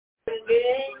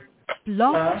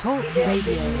Blog Talk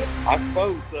Radio. I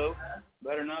suppose so.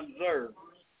 Better not deserve.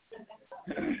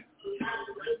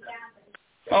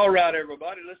 All right,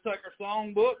 everybody. Let's take our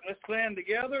song book. Let's stand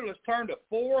together. Let's turn to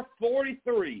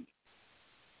 443.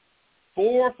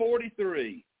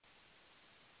 443.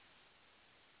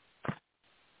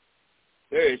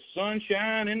 There is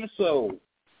sunshine in the soul.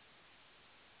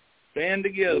 Stand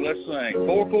together. Let's sing.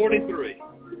 443.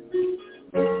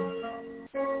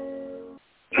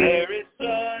 There is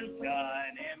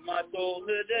sunshine in my soul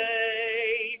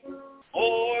today,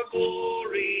 more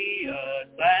glorious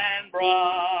and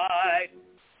bright,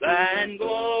 than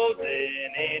glows in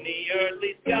any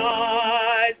earthly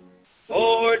skies.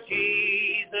 For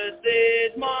Jesus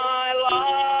is my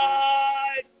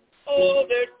light. Oh,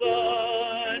 there's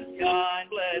sunshine,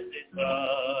 blessed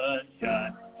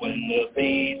sunshine, when the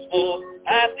peaceful,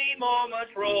 happy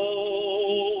moments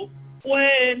roll.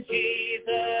 When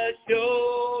Jesus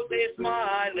shows his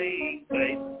smiling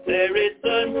face, there is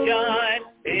sunshine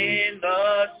in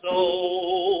the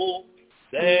soul.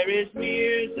 There is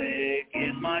music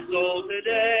in my soul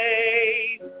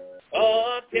today,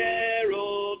 a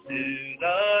carol to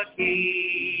the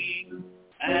King.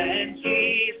 And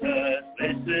Jesus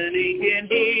listening can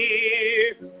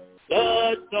hear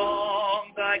the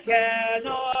songs I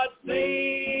cannot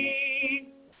sing.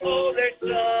 Oh, there's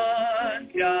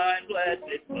sunshine,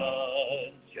 blessed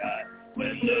sunshine,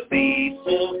 when the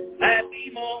peaceful,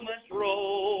 happy moments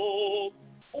roll.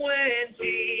 When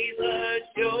Jesus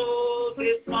shows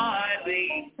his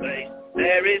smiling face,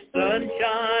 there is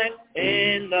sunshine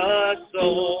in the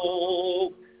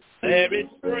soul. There is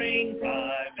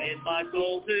springtime in my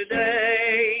soul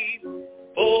today,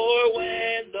 for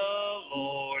when the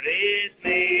Lord is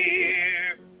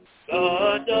near,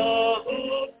 the dove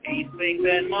of peace sings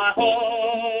in my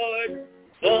heart,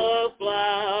 the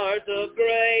flowers of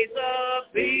grace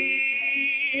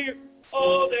appear.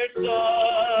 Oh, there's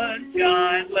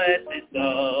sunshine, blessed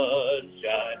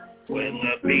sunshine, when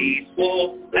the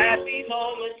peaceful, happy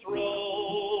moments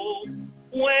roll.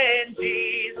 When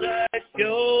Jesus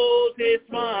shows his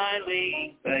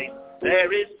smiling face,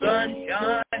 there is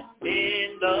sunshine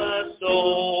in the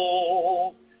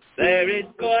soul. There is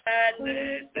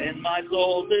gladness in my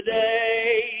soul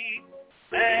today,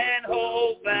 and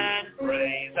hope and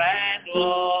praise and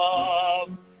love,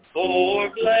 for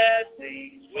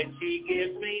blessings which he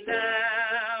gives me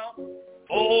now,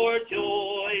 for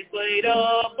joys laid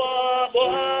up above.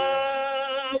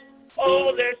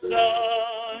 Oh, there's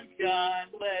sunshine,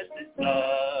 blessed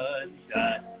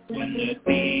sunshine, when the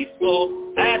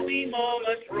peaceful, happy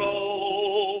moments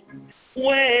roll.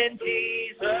 When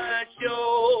Jesus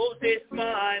shows his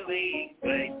smiling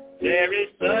face, there is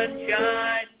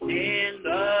sunshine in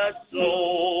the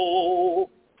soul.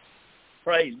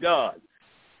 Praise God.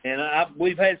 And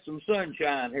we've had some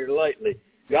sunshine here lately.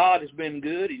 God has been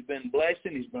good. He's been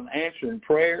blessing. He's been answering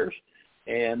prayers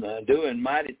and doing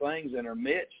mighty things in our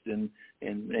midst. And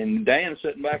Dan's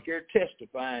sitting back here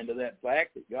testifying to that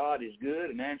fact that God is good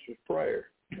and answers prayer.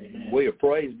 We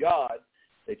praise God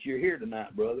that you're here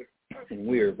tonight, brother, and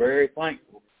we are very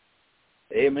thankful.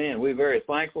 Amen. We're very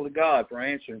thankful to God for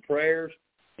answering prayers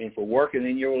and for working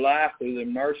in your life through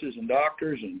them nurses and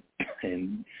doctors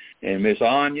and Miss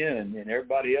Anya and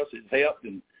everybody else that's helped,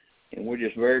 and we're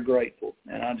just very grateful.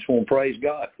 And I just want to praise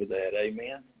God for that.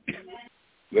 Amen.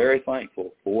 Very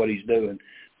thankful for what he's doing.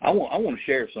 I want to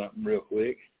share something real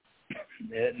quick.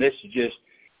 And this is just,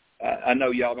 I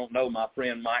know y'all don't know my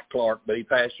friend Mike Clark, but he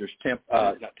pastors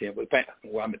I'm at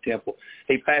Temple.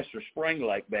 He pastors Spring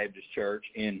Lake Baptist Church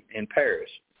in Paris.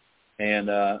 And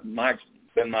Mike's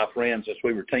been my friend since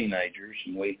we were teenagers,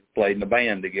 and we played in the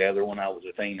band together when I was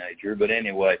a teenager. But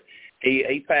anyway, he's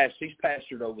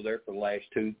pastored over there for the last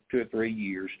two or 3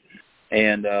 years.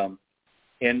 And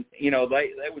you know,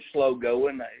 they were slow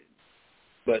going,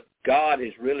 but God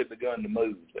has really begun to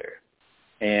move there.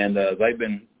 And they've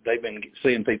been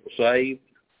seeing people saved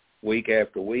week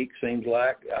after week, seems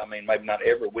like. I mean, maybe not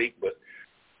every week, but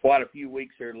quite a few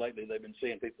weeks here lately they've been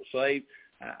seeing people saved.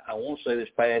 I want to say this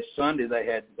past Sunday they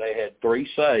had 3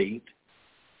 saved.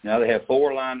 Now they have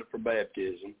 4 lined up for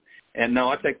baptism. And no,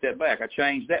 I take that back. I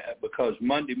changed that because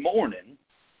Monday morning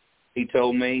he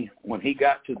told me when he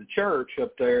got to the church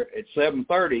up there at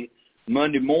 7:30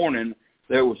 Monday morning,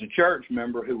 there was a church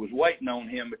member who was waiting on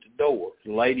him at the door,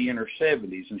 a lady in her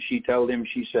 70s, and she told him,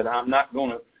 she said, I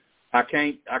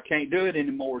can't do it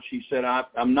anymore. She said,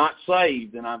 I'm not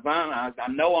saved, and I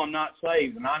know I'm not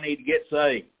saved, and I need to get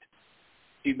saved.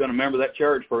 She's been a member of that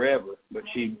church forever, but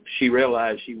she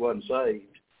realized she wasn't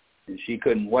saved, and she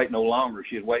couldn't wait no longer.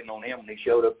 She was waiting on him when he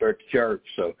showed up there at the church.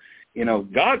 So, you know,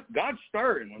 God's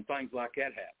stirring when things like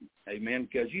that happen. Amen.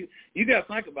 Because you got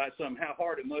to think about something, how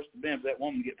hard it must have been for that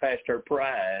woman to get past her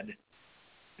pride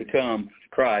to come to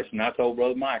Christ. And I told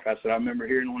Brother Mike, I said, I remember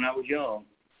hearing when I was young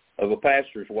of a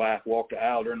pastor's wife walked the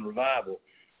aisle during revival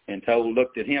and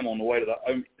looked at him on the way to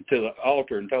the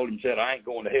altar and told him, said, I ain't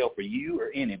going to hell for you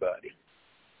or anybody.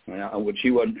 Which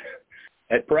she wasn't.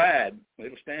 That pride,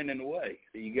 it'll stand in the way.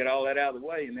 So you get all that out of the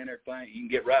way, and then everything, you can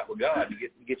get right with God and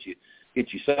get your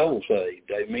soul saved.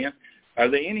 Amen. Are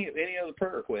there any other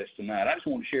prayer requests tonight? I just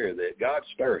want to share that. God's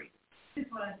stirring. That's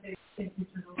why I say thank you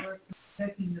to the Lord for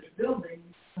protecting this building.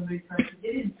 Somebody tried to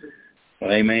get into it.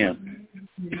 Amen.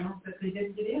 But they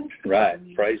didn't get in. Right.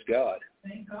 Praise God.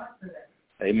 Thank God for that.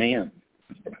 Amen.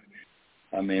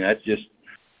 I mean, that's just,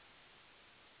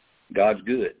 God's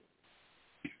good.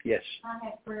 Yes. I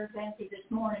had prayer fancy this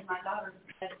morning. My daughter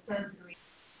had surgery.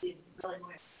 She did really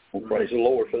well. Well, praise the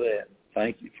Lord for that.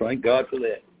 Thank you. Thank God for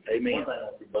that. Amen. I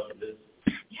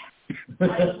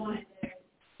just wanted to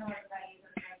tell everybody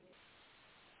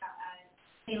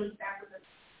Haley's baptism.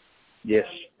 Yes.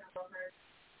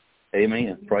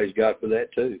 Amen. Praise God for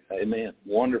that too. Amen.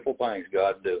 Wonderful things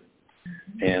God's doing.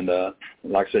 And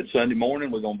like I said, Sunday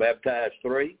morning we're going to baptize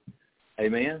 3.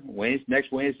 Amen.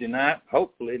 Next Wednesday night,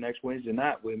 hopefully next Wednesday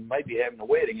night, we may be having a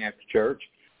wedding after church.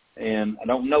 And I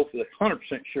don't know for 100%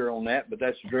 sure on that, but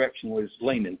that's the direction we was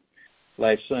leaning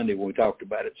last Sunday when we talked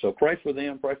about it. So pray for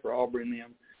them, pray for Aubrey and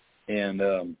them.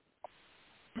 And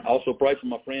also pray for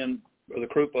my friend, Brother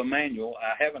Krupa Emmanuel.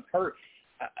 I haven't heard.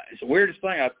 It's the weirdest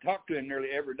thing. I talk to him nearly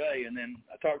every day, and then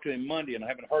I talked to him Monday, and I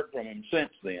haven't heard from him since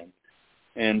then.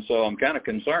 And so I'm kind of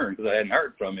concerned because I hadn't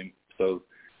heard from him. So,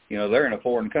 they're in a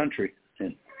foreign country,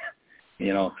 and,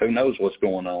 who knows what's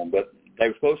going on. But they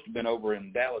were supposed to have been over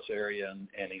in Dallas area,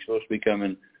 and he's supposed to be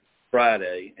coming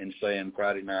Friday and staying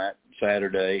Friday night,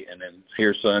 Saturday, and then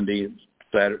here Sunday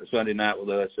night with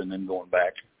us, and then going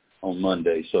back on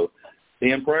Monday. So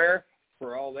be in prayer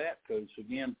for all that because,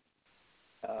 again,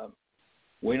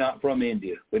 we're not from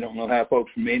India. We don't know how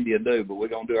folks from India do, but we're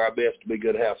going to do our best to be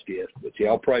good house guests. But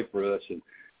y'all pray for us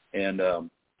and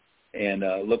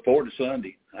look forward to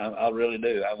Sunday. I really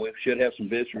do. We should have some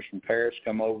visitors from Paris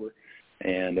come over,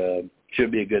 and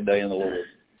should be a good day in the Lord.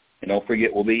 And don't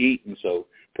forget, we'll be eating. So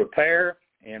prepare,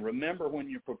 and remember when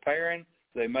you're preparing,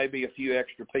 there may be a few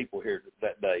extra people here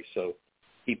that day. So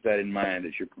keep that in mind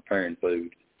as you're preparing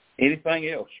food. Anything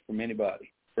else from anybody?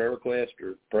 Prayer request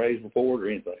or praise report or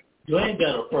anything? You ain't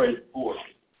got a praise report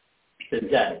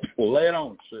today. Well, lay it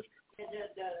on, sister. The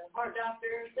heart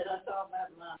doctor that I saw about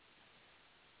my,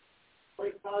 what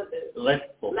do you call it,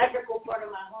 the electrical part of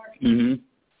my heart. Mm-hmm.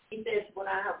 He says when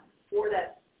I wore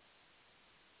that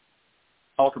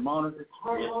Altar monitor?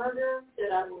 heart monitor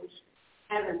that I was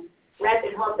having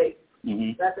rapid heartbeat.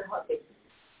 Mm-hmm. Rapid heartbeat.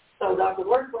 So Dr.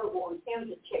 Wordsworth wanted him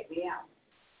to check me out.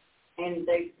 And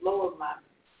they lowered my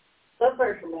blood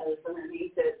pressure medicine, and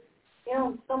he said,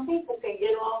 some people can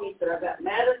get along. He said, I've got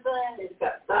medicine, it's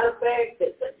got side effects,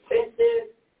 it's expensive.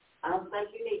 I don't think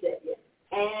you need that yet.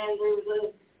 And there was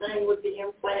a thing with the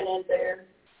implant in there.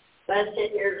 Last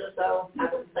 10 years or so, I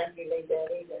don't think you need that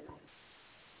either.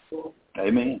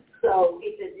 Amen. So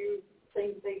he said, you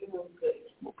seem to be doing good.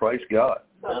 Well, praise God.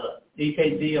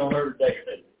 EKG on her today,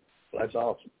 too. That's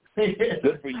awesome.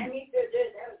 Good for you. I need to do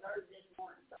it. That was early this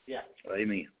morning. So. Yeah.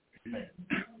 Amen.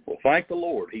 Well, thank the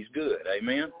Lord. He's good.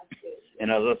 Amen. And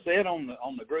as I said on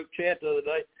the group chat the other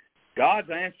day, God's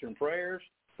answering prayers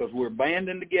because we're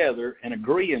banding together and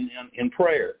agreeing in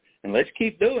prayer. And let's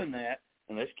keep doing that,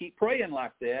 and let's keep praying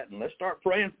like that, and let's start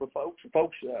praying for folks.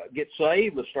 Folks get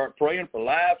saved. Let's start praying for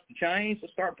lives to change.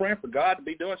 Let's start praying for God to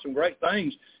be doing some great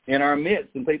things in our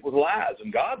midst in people's lives.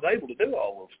 And God's able to do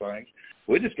all those things.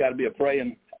 We just got to be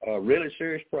a really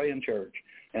serious praying church,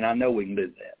 and I know we can do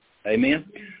that.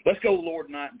 Amen. Let's go to the Lord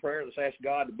tonight in prayer. Let's ask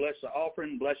God to bless the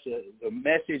offering, bless the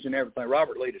message and everything.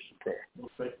 Robert, lead us in prayer.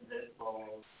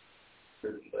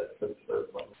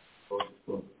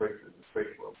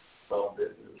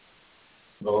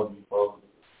 Lord, you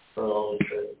for all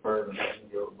the prayer and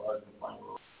your body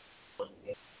and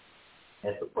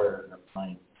that's the prayer and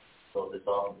everything. So this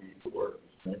all be the word.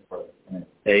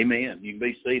 Amen. You can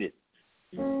be seated.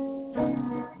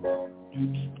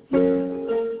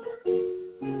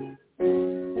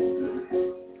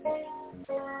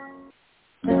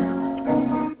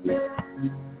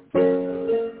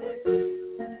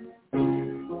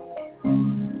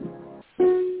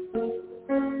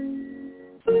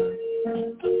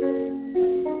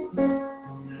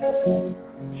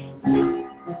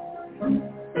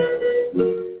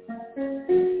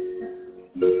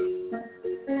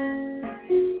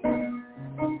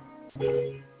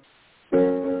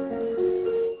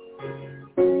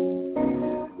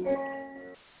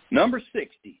 Number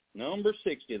 60,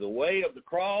 the way of the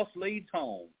cross leads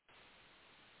home.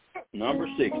 Number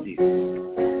 60.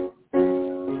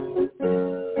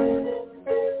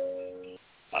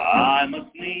 I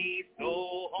must needs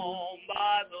go home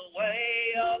by the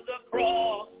way of the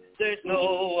cross. There's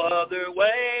no other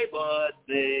way but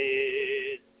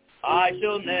this. I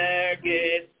shall ne'er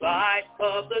get sight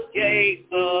of the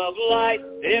gates of light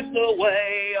if the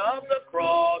way of the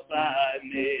cross I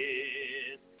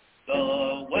miss.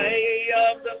 The way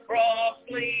of the cross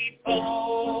leads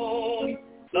home.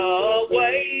 The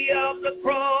way of the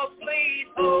cross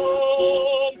leads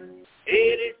home.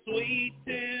 It is sweet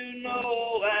to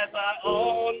know as I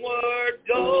onward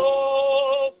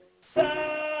go.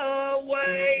 The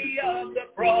way of the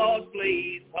cross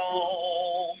leads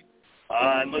home.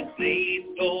 I must needs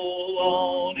go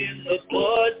on in the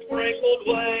blood-sprinkled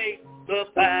way, the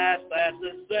path that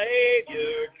the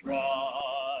Savior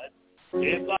trod.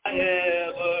 If I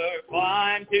ever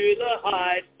climb to the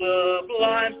heights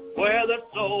sublime, where the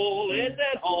soul is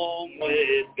at home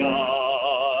with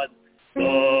God,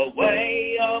 the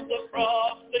way of the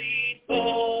cross leads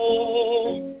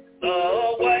home.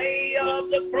 The way of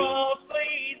the cross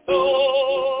leads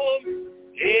home.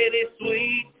 It is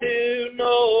sweet to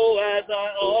know as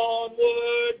I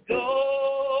onward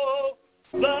go.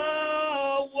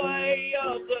 The way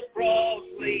of the cross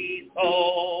leads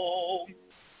home.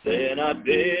 Then I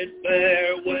bid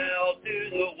farewell to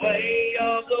the way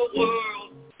of the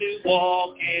world, to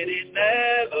walk in it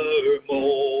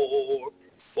nevermore.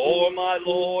 For my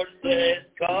Lord says,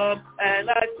 come, and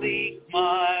I seek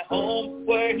my home,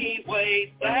 where he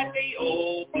waits at the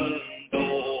open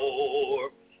door.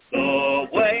 The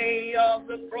way of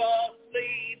the cross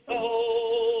leads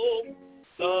home.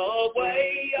 The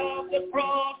way of the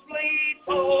cross leads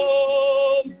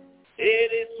home.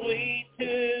 It is sweet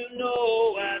to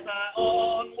know as I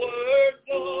onward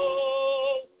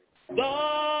go.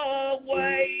 The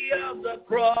way of the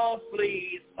cross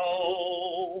leads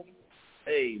home.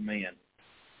 Amen.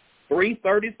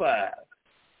 335.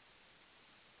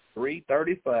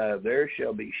 335. There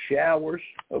shall be showers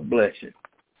of blessing.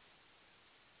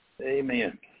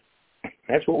 Amen.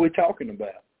 That's what we're talking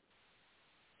about.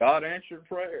 God answered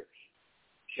prayers.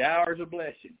 Showers of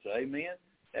blessings. Amen.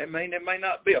 That means it may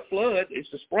not be a flood.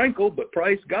 It's a sprinkle, but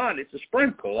praise God, it's a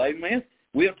sprinkle. Amen.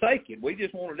 We'll take it. We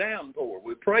just want a downpour.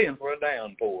 We're praying for a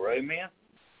downpour. Amen.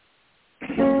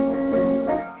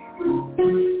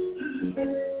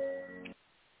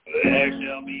 There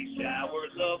shall be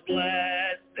showers of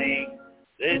blessing.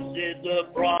 This is the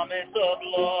promise of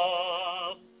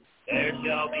love. There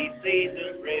shall be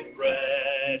seasons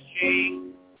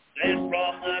refreshing, sent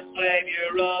from the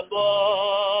Savior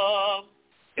above.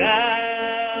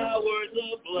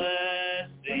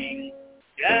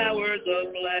 Showers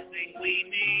of blessing we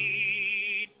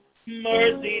need.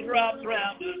 Mercy drops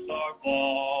round us are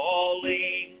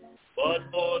falling, but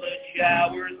for the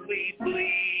showers we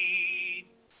plead.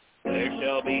 There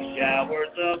shall be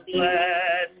showers of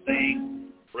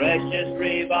blessing, precious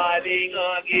reviving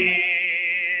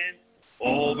again,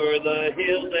 over the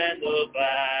hills and the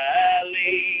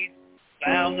valleys,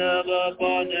 sound of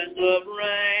abundance of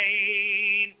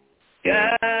rain.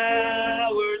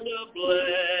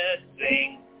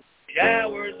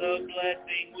 Showers of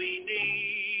blessing we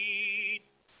need.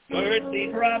 Mercy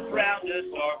drops round us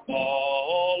are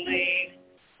falling,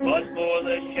 but for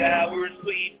the showers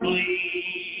we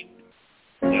plead.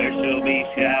 There shall be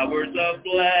showers of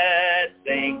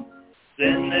blessing,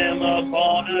 send them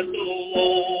upon us, O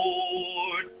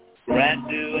Lord. Grant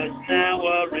to us now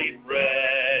a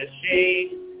refreshing,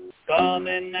 come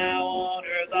and now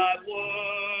honor thy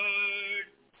word.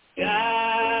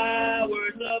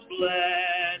 Showers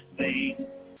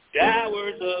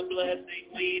of blessing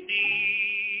we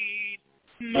need.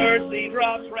 Mercy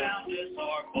drops round us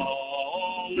are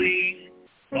falling,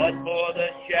 but for the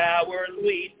showers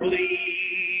we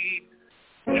plead.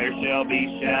 There shall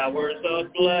be showers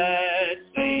of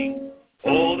blessing,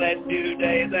 oh, that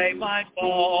today they might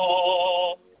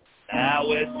fall.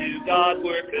 Now as to God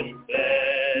we're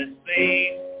confessing,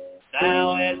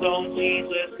 now as on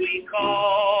Jesus we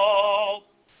call.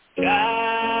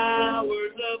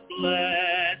 Showers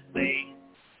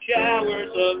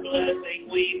of blessing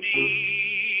we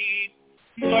need.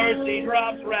 Mercy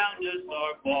drops round us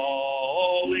are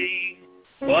falling,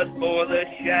 but for the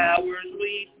showers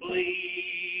we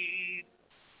plead.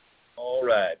 All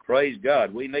right, praise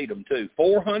God. We need them too.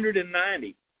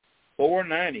 490.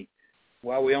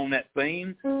 While we're on that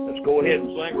theme, let's go ahead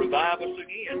and sing Revive Us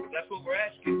Again. That's what we're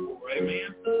asking for.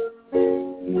 Amen.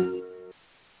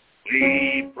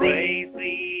 We praise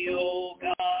thee, O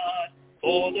God,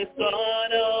 for the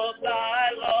Son of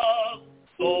thy love.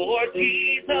 Lord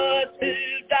Jesus who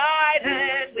died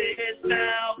and is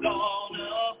now gone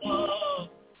above.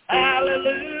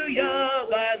 Hallelujah,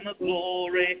 thine the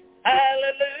glory.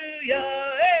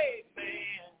 Hallelujah,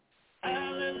 amen.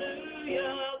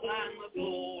 Hallelujah, thine the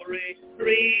glory.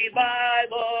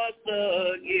 Revive us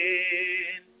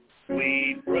again.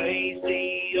 We praise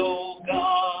thee, O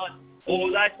God,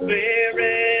 for thy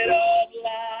spirit of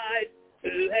light,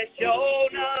 who has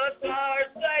shown us our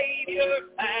Savior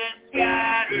and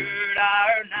scattered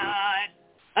our night.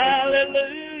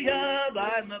 Hallelujah,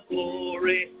 thine the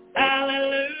glory.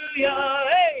 Hallelujah,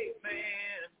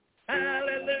 amen.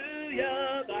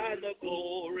 Hallelujah, thine the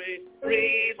glory.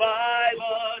 Revive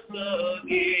us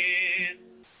again.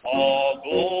 All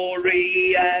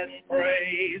glory and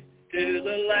praise to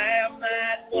the Lamb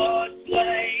that was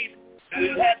slain,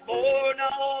 who hath borne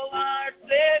all our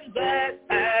sins and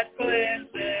hath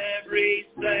cleansed every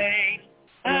stain.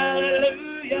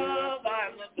 Hallelujah,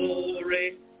 thine the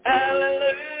glory.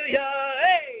 Hallelujah,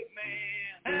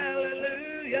 amen.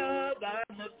 Hallelujah,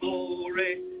 thine the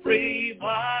glory.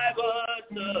 Revive us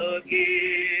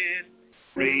again.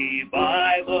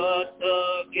 Revive us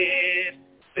again.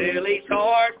 Fill each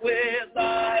heart with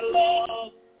thy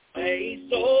love. May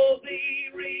soul be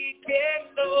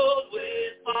rekindled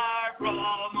with fire from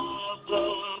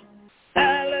above.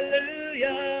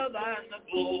 Hallelujah, thine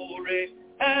the glory.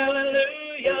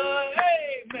 Hallelujah,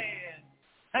 amen.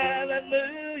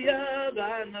 Hallelujah,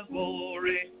 thine the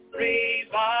glory.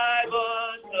 Revive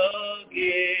us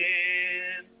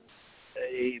again.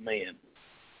 Amen.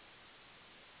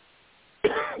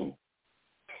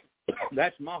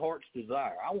 That's my heart's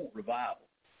desire. I want revival.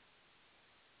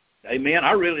 Amen.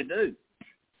 I really do.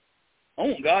 I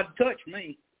want God to touch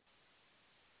me.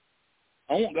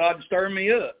 I want God to stir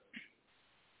me up.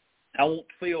 I want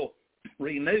to feel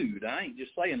renewed. I ain't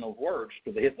just saying those words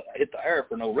to hit the air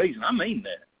for no reason. I mean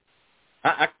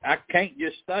that. I can't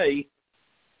just stay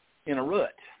in a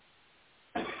rut.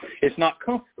 It's not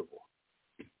comfortable.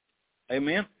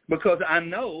 Amen. Because I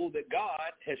know that God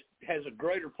has a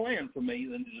greater plan for me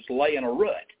than to just lay in a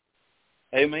rut.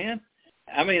 Amen.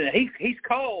 I mean, he's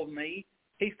called me.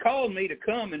 He's called me to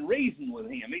come and reason with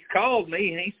him. He's called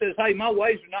me, and he says, hey, my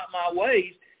ways are not my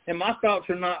ways, and my thoughts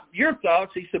are not your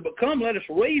thoughts. He said, but come, let us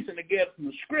reason together from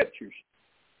the Scriptures.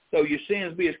 So your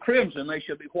sins be as crimson, they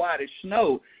shall be white as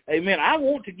snow. Amen. I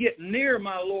want to get near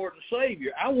my Lord and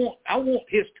Savior. I want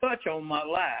his touch on my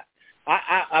life.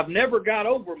 I've never got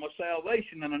over my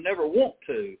salvation, and I never want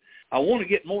to. I want to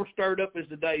get more stirred up as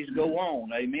the days go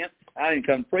on. Amen. I didn't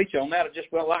come to preach on that. I just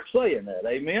felt like saying that.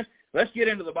 Amen. Let's get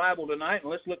into the Bible tonight, and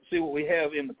let's look and see what we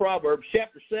have in the Proverbs.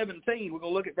 Chapter 17, we're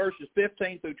going to look at verses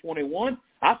 15 through 21.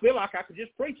 I feel like I could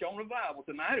just preach on the Bible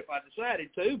tonight if I decided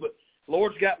to, but the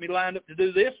Lord's got me lined up to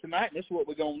do this tonight, and this is what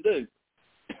we're going to do.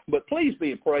 But please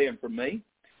be praying for me.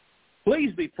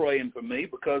 Please be praying for me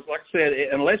because, like I said,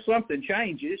 unless something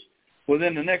changes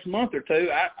within the next month or two,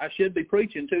 I should be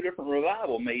preaching 2 different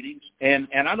revival meetings, and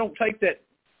I don't take that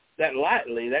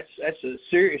lightly. That's a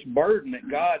serious burden that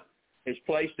God has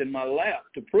placed in my lap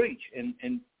to preach, and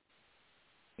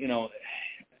you know,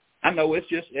 I know it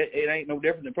ain't no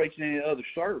different than preaching any other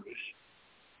service,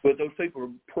 but those people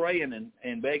are praying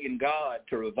and begging God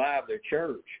to revive their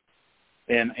church,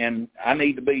 and I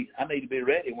need to be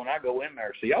ready when I go in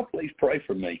there. So y'all please pray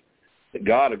for me that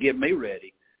God will get me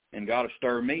ready, and God will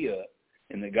stir me up,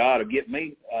 and that God will give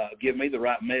me the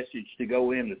right message to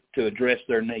go in to address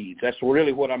their needs. That's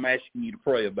really what I'm asking you to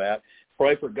pray about.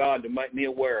 Pray for God to make me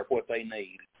aware of what they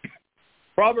need.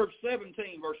 Proverbs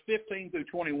 17, verse 15 through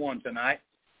 21 tonight.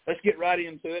 Let's get right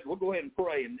into it. We'll go ahead and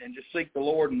pray and just seek the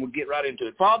Lord, and we'll get right into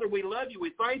it. Father, we love you.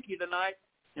 We thank you tonight.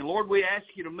 And, Lord, we ask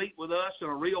you to meet with us in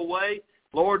a real way.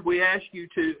 Lord, we ask you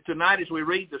to tonight as we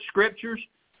read the Scriptures,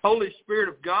 Holy Spirit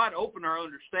of God, open our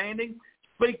understanding.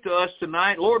 Speak to us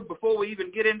tonight. Lord, before we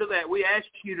even get into that, we ask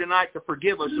you tonight to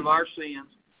forgive us of our sins.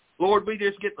 Lord, we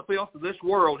just get the filth of this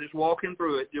world just walking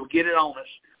through it. You'll get it on us.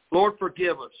 Lord,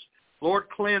 forgive us. Lord,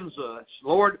 cleanse us.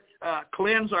 Lord,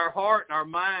 cleanse our heart and our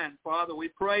mind. Father, we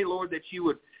pray, Lord, that you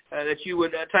would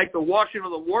take the washing of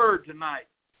the Word tonight.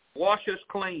 Wash us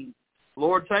clean.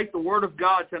 Lord, take the Word of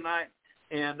God tonight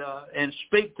and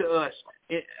speak to us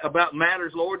about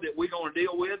matters, Lord, that we're going to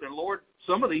deal with. And, Lord,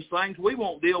 some of these things we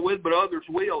won't deal with, but others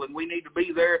will, and we need to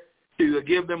be there to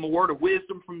give them a word of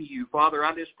wisdom from you. Father,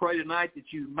 I just pray tonight that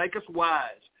you make us wise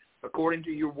according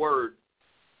to your word.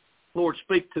 Lord,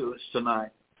 speak to us tonight.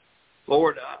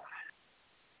 Lord,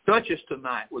 touch us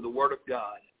tonight with the word of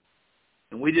God.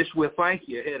 And we'll thank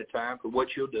you ahead of time for what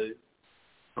you'll do.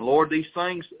 And Lord, these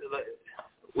things,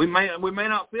 we may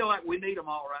not feel like we need them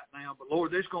all right now, but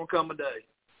Lord, there's going to come a day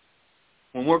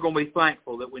when we're going to be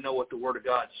thankful that we know what the Word of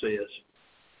God says.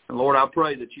 And, Lord, I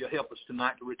pray that you'll help us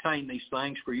tonight to retain these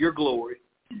things for your glory,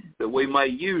 that we may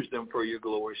use them for your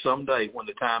glory someday when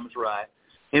the time is right.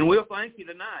 And we'll thank you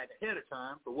tonight ahead of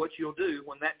time for what you'll do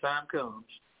when that time comes.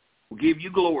 We'll give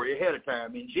you glory ahead of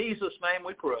time. In Jesus' name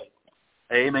we pray.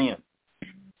 Amen.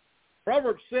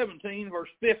 Proverbs 17, verse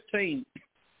 15.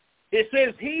 It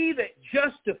says, he that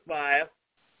justifieth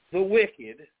the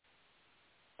wicked,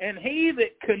 and he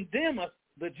that condemneth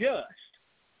the just,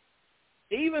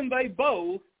 even they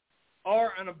both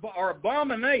are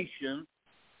abomination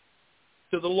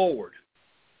to the Lord.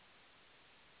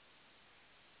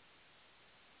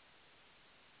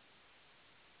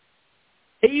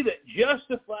 He that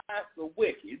justifieth the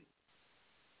wicked,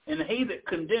 and he that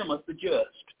condemneth the just.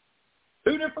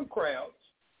 Two different crowds,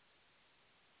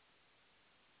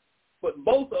 but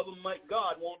both of them make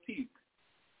God want to.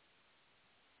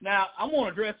 Now, I want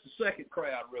to address the second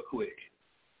crowd real quick.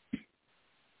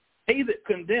 He that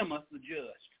condemneth the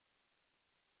just.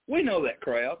 We know that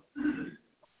crowd.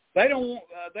 They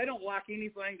don't like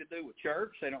anything to do with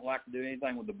church. They don't like to do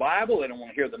anything with the Bible. They don't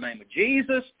want to hear the name of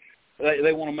Jesus.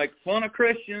 They want to make fun of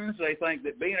Christians. They think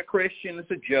that being a Christian is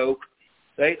a joke.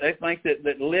 They think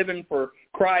that living for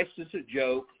Christ is a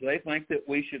joke. They think that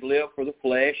we should live for the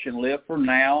flesh and live for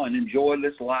now and enjoy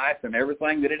this life and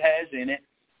everything that it has in it,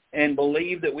 and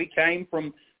believe that we came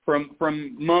from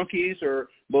monkeys, or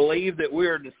believe that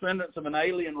we're descendants of an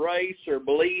alien race, or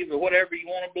believe, or whatever you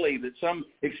want to believe, that some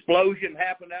explosion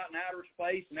happened out in outer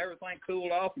space and everything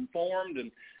cooled off and formed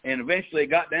and eventually it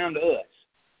got down to us.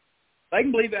 They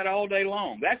can believe that all day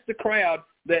long. That's the crowd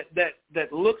that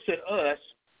looks at us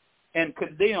and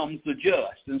condemns the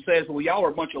just and says, well, y'all are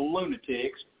a bunch of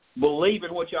lunatics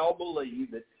believing what y'all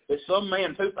believe, that some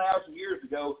man 2,000 years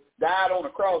ago died on a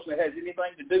cross and it has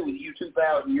anything to do with you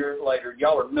 2,000 years later.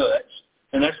 Y'all are nuts.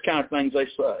 And that's the kind of things they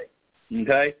say.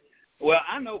 Okay? Well,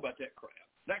 I know about that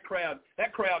crowd.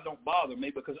 That crowd don't bother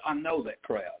me because I know that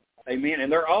crowd. Amen?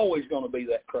 And they're always going to be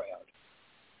that crowd.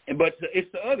 But it's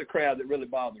the other crowd that really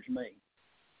bothers me.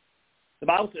 The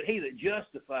Bible said, he that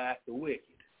justifieth the wicked.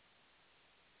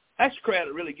 That's the crowd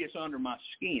that really gets under my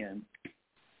skin.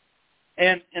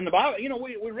 And the Bible,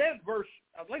 we read verse,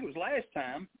 I think it was last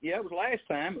time. Yeah, it was last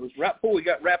time. It was right before we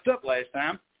got wrapped up last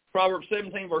time. Proverbs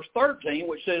 17, verse 13,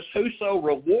 which says, whoso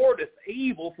rewardeth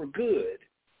evil for good,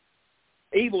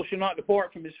 evil shall not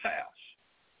depart from his house.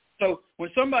 So when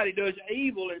somebody does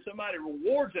evil and somebody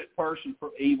rewards that person for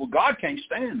evil, God can't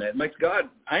stand that. It makes God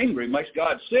angry, makes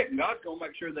God sick, and God's going to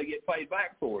make sure they get paid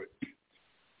back for it.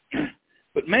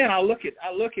 But man, I look at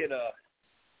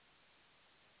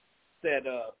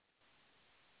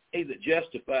he that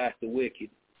justifieth the wicked.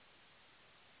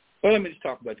 Well, let me just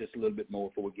talk about this a little bit more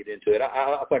before we get into it.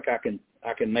 I think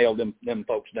I can nail them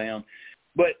folks down.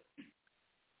 But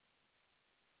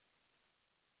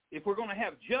if we're going to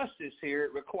have justice here,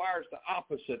 it requires the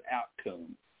opposite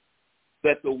outcome,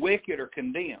 that the wicked are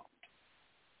condemned.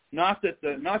 Not that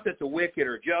the wicked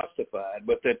are justified,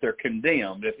 but that they're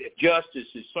condemned if justice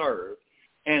is served,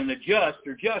 and the just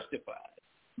are justified.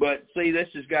 But see, this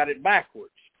has got it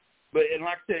backwards. But and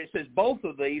like I said, it says both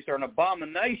of these are an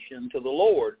abomination to the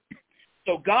Lord.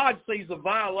 So God sees a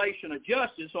violation of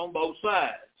justice on both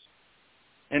sides.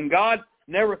 And God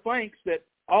never thinks that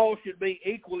all should be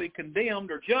equally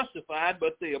condemned or justified,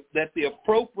 but that the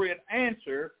appropriate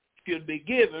answer should be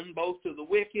given both to the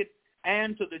wicked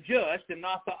and to the just, and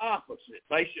not the opposite.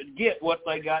 They should get what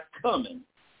they got coming.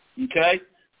 Okay?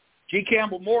 G.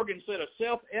 Campbell Morgan said, a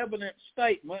self-evident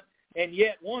statement, and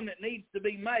yet one that needs to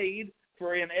be made,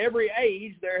 for in every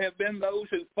age there have been those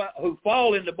who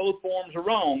fall into both forms of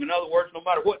wrong. In other words, no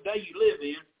matter what day you live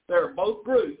in, there are both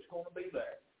groups going to be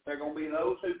there. There are going to be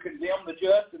those who condemn the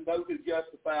just and those who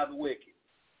justify the wicked.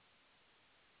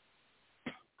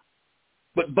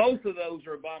 But both of those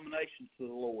are abominations to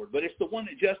the Lord. But it's the one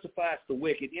that justifies the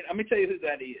wicked. Let me tell you who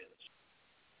that is.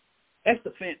 That's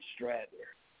the fence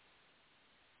straddler.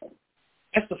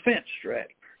 That's the fence straddler.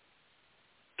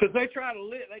 Because they try to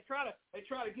live, they try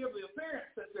to give the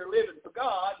appearance that they're living for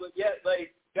God, but yet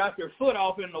they got their foot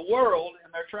off in the world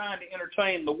and they're trying to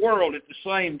entertain the world at the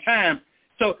same time.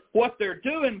 So what they're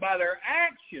doing by their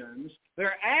actions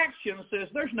says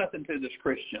there's nothing to this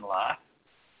Christian life.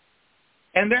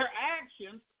 And their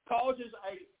action causes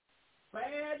a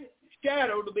bad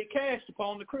shadow to be cast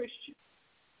upon the Christian.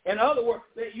 In other words,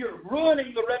 that you're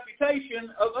ruining the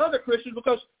reputation of other Christians,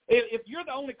 because if you're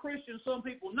the only Christian some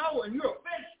people know and you're a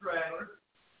fence straddler,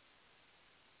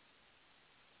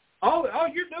 all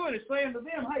you're doing is saying to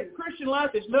them, hey, the Christian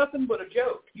life is nothing but a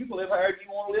joke. You can live however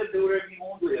you want to live, do whatever you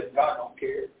want to live. God don't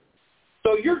care.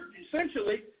 So you're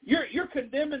essentially, you're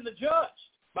condemning the just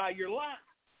by your life,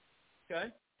 okay?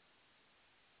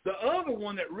 The other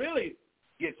one that really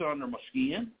gets under my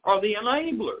skin are the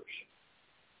enablers.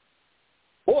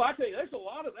 Boy, I tell you, there's a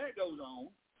lot of that goes on.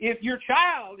 If your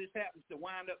child just happens to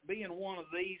wind up being one of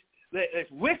these that's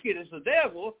wicked as the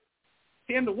devil,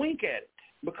 tend to wink at it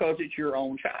because it's your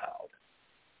own child.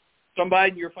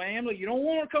 Somebody in your family, you don't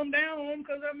want to come down on them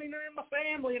because, I mean, they're in my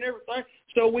family and everything.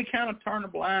 So we kind of turn a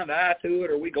blind eye to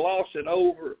it or we gloss it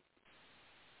over.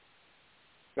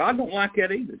 God don't like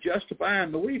that either,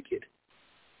 justifying the wicked.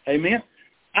 Amen.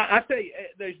 I tell you,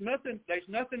 there's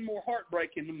nothing more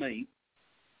heartbreaking to me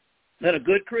than a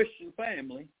good Christian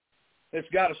family that's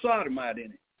got a sodomite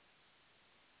in it.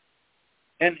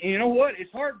 And you know what?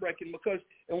 It's heartbreaking because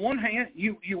on one hand,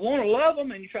 you want to love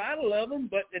them and you try to love them,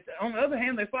 but on the other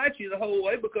hand, they fight you the whole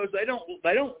way because they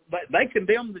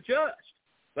condemn the just.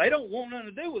 They don't want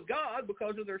nothing to do with God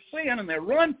because of their sin, and they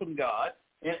run from God.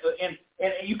 And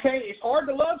you can't. It's hard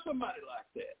to love somebody like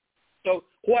that. So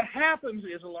what happens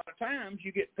is a lot of times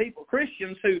you get people,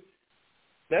 Christians, who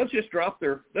they'll just drop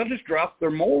their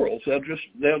morals.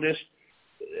 They'll just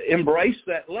embrace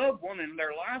that loved one in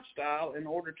their lifestyle in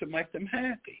order to make them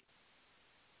happy.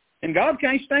 And God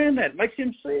can't stand that. It makes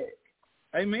him sick.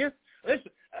 Amen. Listen,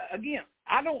 again,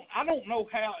 I don't know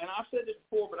how, and I've said this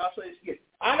before, but I'll say this again.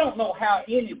 I don't know how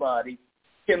anybody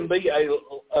can be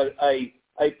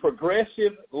a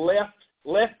progressive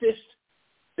leftist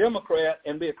Democrat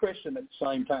and be a Christian at the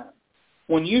same time.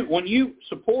 When you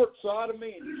support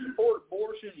sodomy and you support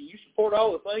abortion and you support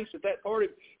all the things that party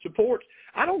supports,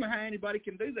 I don't know how anybody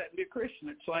can do that and be a Christian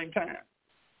at the same time.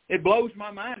 It blows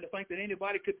my mind to think that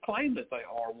anybody could claim that they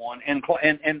are one and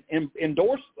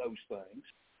endorse those things,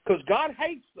 because God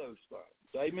hates those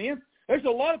things. Amen? There's a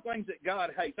lot of things that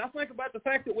God hates. I think about the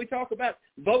fact that we talk about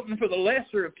voting for the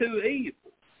lesser of two evils.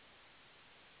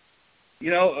 You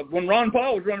know, when Ron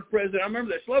Paul was running for president, I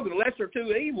remember that slogan, the lesser of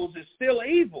two evils is still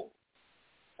evil.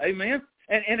 Amen?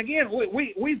 And again,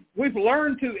 we've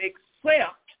learned to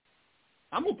accept.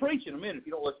 I'm going to preach in a minute if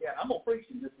you don't look at it. I'm going to preach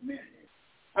in just a minute.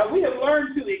 We have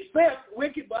learned to accept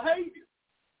wicked behavior.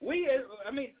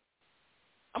 I'm going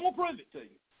to prove it to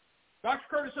you. Dr.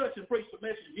 Curtis Hudson preached a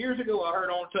message years ago I heard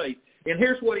on tape, and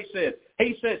here's what he said.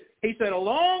 He said a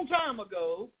long time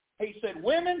ago, he said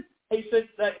women, he said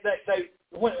that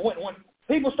when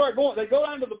people start going, they go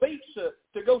down to the beach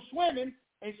to go swimming,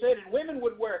 and he said, and women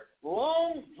would wear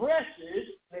long dresses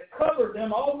that covered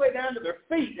them all the way down to their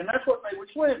feet, and that's what they would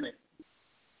swim in.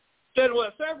 Said,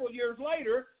 well, several years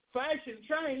later, fashion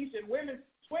changed, and women's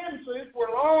swimsuits were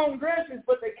long dresses,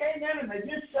 but they came in and they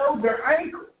just showed their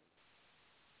ankles.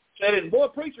 Said, and boy,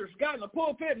 preachers got in the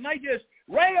pulpit, and they just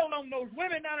railed on those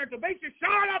women down there at the beach and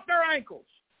showed up their ankles.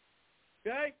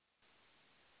 Okay?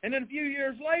 And then a few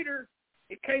years later,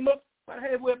 it came up about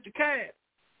halfway up the calf.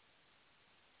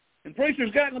 And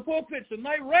preachers got in the pulpits, and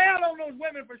they railed on those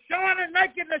women for showing the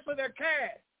nakedness of their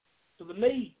calf to the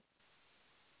knee.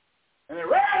 And they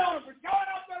railed on them for showing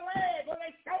off their leg, or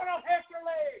they showing off half their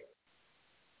leg.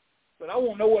 But I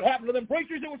want to know what happened to them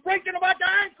preachers that was preaching about their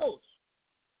ankles.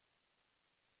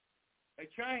 They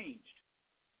changed.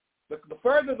 The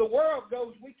further the world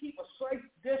goes, we keep a safe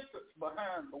distance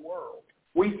behind the world.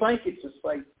 We think it's a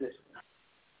safe distance.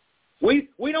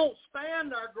 We don't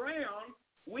stand our ground.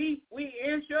 We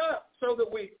inch up so that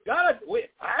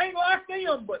I ain't like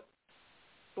them, but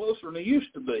closer than they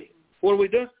used to be. What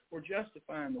do? We're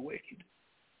justifying the wicked.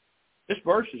 This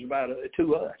verse is about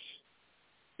to us.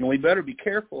 And we better be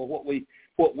careful of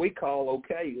what we call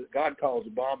okay that God calls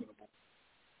abominable.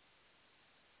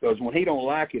 Because when he don't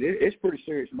like it, it's a pretty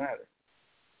serious matter.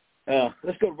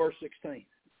 Let's go to verse 16.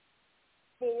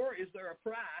 For is there a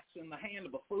price in the hand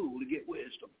of a fool to get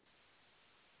wisdom?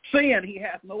 Seeing he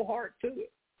hath no heart to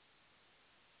it.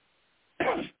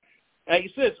 And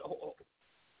he says,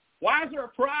 why is there a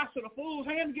price in a fool's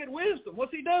hand to get wisdom?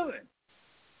 What's he doing?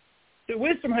 See,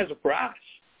 wisdom has a price.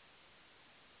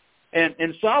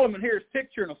 And Solomon here is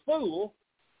picturing a fool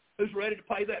who's ready to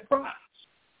pay that price.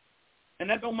 And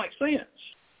that don't make sense.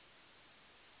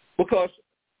 Because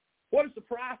what does the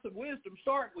price of wisdom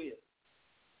start with?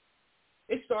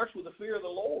 It starts with the fear of the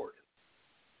Lord.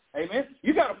 Amen?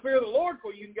 You got to fear the Lord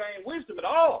before you can gain wisdom at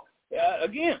all.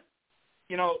 Again,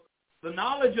 the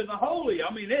knowledge of the holy.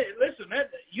 I mean, listen,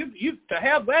 to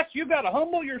have that, you've got to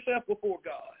humble yourself before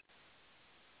God.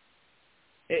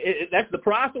 That's the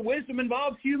price of wisdom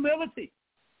involves humility.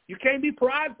 You can't be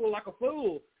prideful like a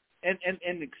fool and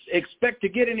expect to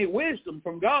get any wisdom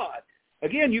from God.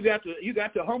 Again, you got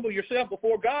to humble yourself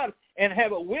before God and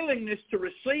have a willingness to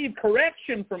receive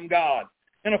correction from God.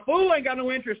 And a fool ain't got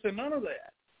no interest in none of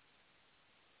that.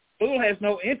 Fool has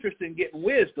no interest in getting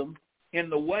wisdom in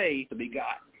the way to be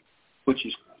gotten, which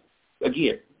is,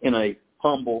 again, in a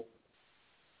humble,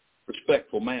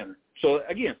 respectful manner. So,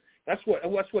 again, that's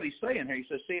what he's saying here. He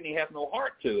says, seeing he hath no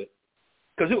heart to it.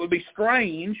 Because it would be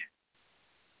strange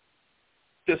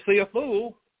to see a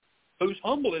fool who's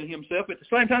humbling himself at the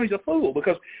same time he's a fool.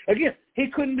 Because, again,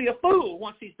 he couldn't be a fool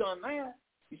once he's done that.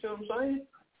 You see what I'm saying?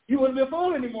 You wouldn't be a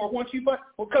fool anymore once you find,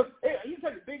 because you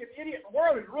take the biggest idiot in the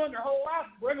world and run their whole life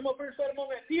and bring them up here and set them on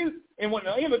that pew, and when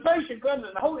the invitation comes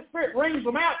and the Holy Spirit brings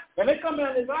them out, and they come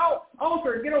down this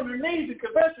altar and get on their knees and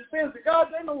confess their sins to God,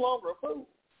 they're no longer a fool.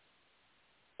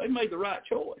 They made the right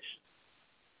choice.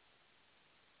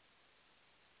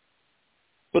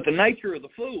 But the nature of the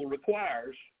fool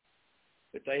requires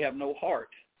that they have no heart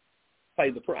to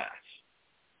pay the price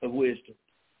of wisdom.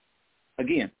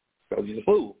 Again, because he's a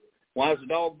fool. Why does the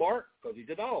dog bark? Because he's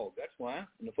a dog. That's why.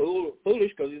 And the fool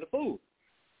foolish because he's a fool.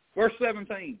 Verse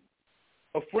 17.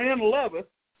 A friend loveth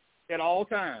at all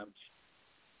times,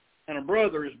 and a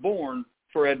brother is born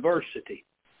for adversity.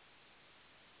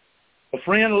 A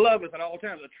friend loveth at all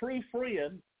times. A true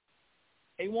friend,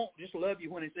 he won't just love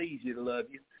you when it's easy to love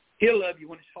you. He'll love you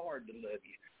when it's hard to love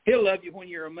you. He'll love you when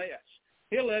you're a mess.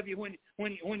 He'll love you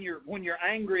when you're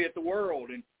angry at the world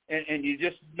and you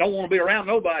just don't want to be around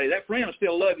nobody. That friend will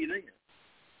still love you then.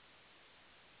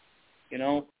 You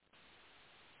know,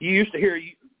 you used to hear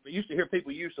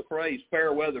people use the phrase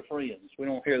fair weather friends. We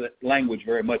don't hear that language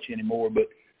very much anymore,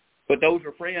 but those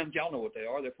are friends. Y'all know what they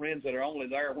are. They're friends that are only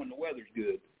there when the weather's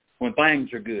good, when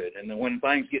things are good, and then when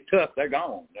things get tough, they're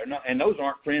gone. They're not, and those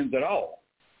aren't friends at all.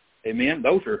 Amen.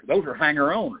 Those are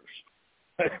hanger-oners.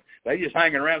 They just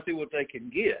hanging around to see what they can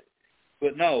get.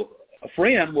 But no, a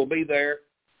friend will be there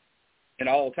at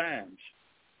all times.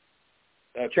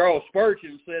 Charles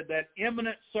Spurgeon said that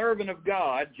eminent servant of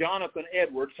God, Jonathan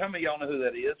Edwards, how many of y'all know who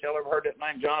that is? Y'all ever heard that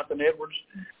name, Jonathan Edwards?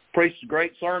 Preached a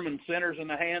great sermon, Sinners in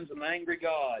the Hands of an Angry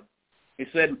God. He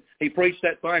said he preached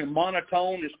that thing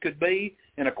monotone as could be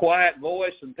in a quiet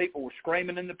voice, and people were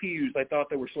screaming in the pews. They thought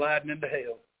they were sliding into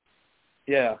hell.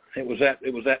 Yeah, it was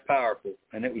that powerful,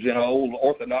 and it was in an old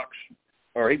Orthodox,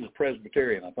 or he was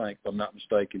Presbyterian, I think, if I'm not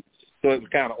mistaken. So it was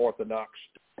kind of Orthodox.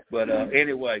 But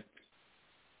anyway,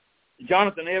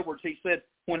 Jonathan Edwards, he said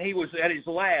when he was at his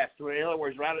last, in other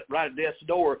words, right at death's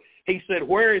door, he said,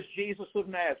 "Where is Jesus of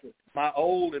Nazareth, my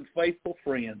old and faithful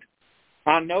friend?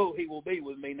 I know he will be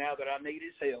with me now that I need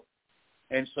his help."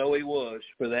 And so he was,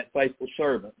 for that faithful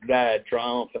servant died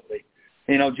triumphantly.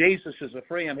 You know, Jesus is a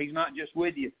friend. He's not just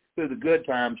with you through the good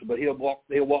times, but he'll walk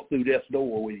through death's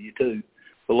door with you too.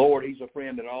 The Lord, he's a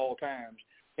friend at all times.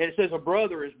 And it says a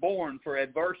brother is born for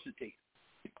adversity.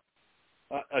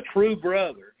 A true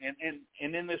brother. And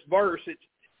in this verse,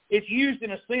 it's used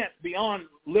in a sense beyond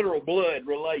literal blood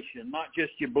relation, not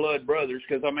just your blood brothers,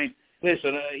 because, I mean,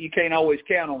 listen, you can't always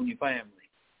count on your family.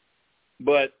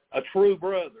 But a true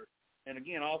brother, and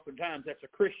again, oftentimes that's a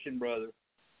Christian brother,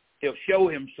 he'll show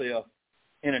himself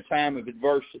in a time of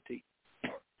adversity.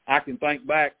 I can think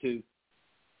back to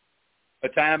a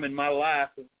time in my life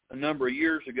a number of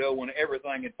years ago when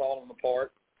everything had fallen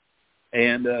apart,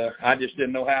 and I just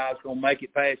didn't know how I was going to make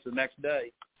it past the next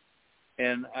day.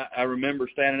 And I remember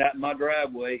standing out in my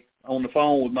driveway on the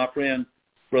phone with my friend,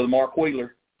 Brother Mark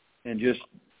Wheeler, and just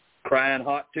crying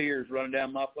hot tears running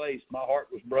down my face. My heart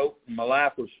was broke, and my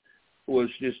life was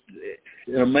just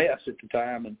in a mess at the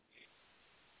time.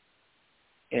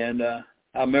 And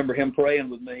I remember him praying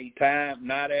with me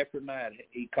night after night.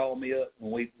 He called me up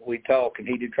and we talked, and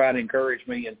he did try to encourage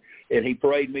me, and he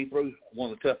prayed me through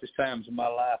one of the toughest times of my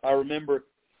life. I remember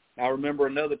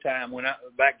another time when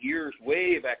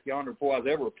way back yonder before I was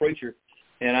ever a preacher,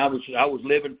 and I was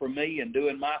living for me and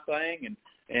doing my thing,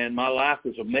 and my life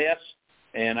was a mess,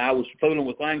 and I was fooling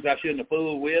with things I shouldn't have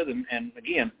fooled with, and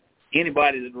again,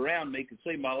 anybody that was around me could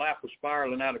see my life was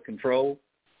spiraling out of control.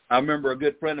 I remember a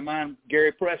good friend of mine,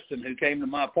 Gary Preston, who came to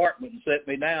my apartment and sat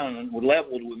me down and was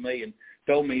leveled with me and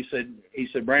told me, he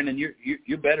said, "Brandon,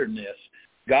 you're better than this.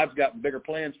 God's got bigger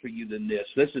plans for you than this.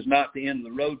 This is not the end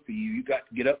of the road for you. You've got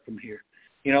to get up from here."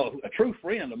 You know, a true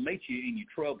friend will meet you in your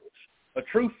troubles. A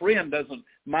true friend doesn't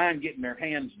mind getting their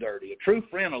hands dirty. A true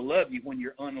friend will love you when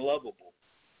you're unlovable.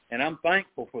 And I'm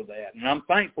thankful for that. And I'm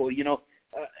thankful, you know,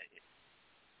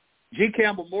 G.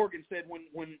 Campbell Morgan said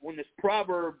when this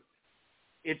proverb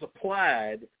is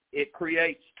applied, it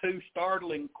creates two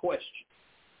startling questions.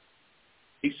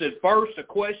 He said, first, a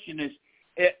question is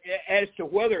as to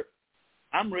whether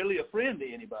I'm really a friend to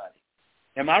anybody.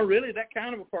 Am I really that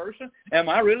kind of a person? Am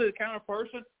I really the kind of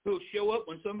person who will show up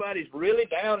when somebody's really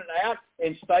down and out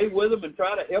and stay with them and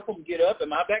try to help them get up?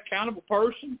 Am I that kind of a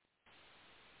person?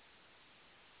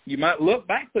 You might look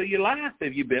back through your life.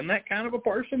 Have you been that kind of a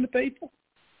person to people?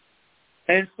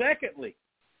 And secondly,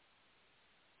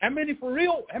 how many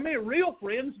real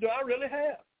friends do I really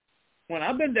have? When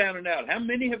I've been down and out, how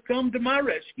many have come to my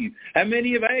rescue? How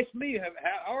many have asked me,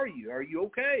 how are you? Are you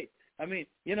okay? I mean,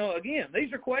 again,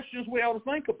 these are questions we ought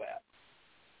to think about.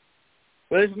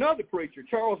 But there's another preacher,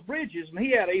 Charles Bridges, and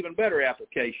he had an even better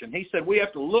application. He said we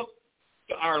have to look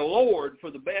to our Lord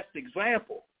for the best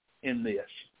example in this.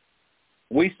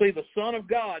 We see the Son of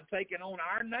God taking on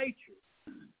our nature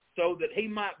so that he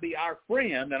might be our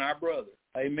friend and our brother.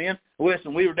 Amen?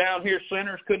 Listen, we were down here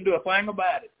sinners, couldn't do a thing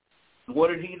about it. What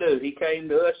did he do? He came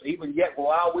to us even yet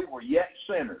while we were yet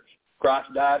sinners.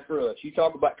 Christ died for us. You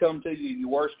talk about coming to you in your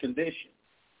worst condition.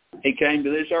 He came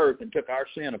to this earth and took our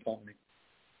sin upon him.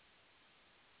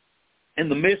 And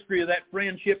the mystery of that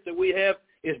friendship that we have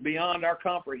is beyond our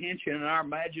comprehension and our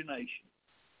imagination.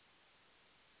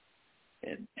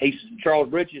 And Charles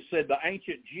Bridges said the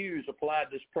ancient Jews applied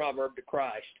this proverb to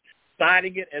Christ,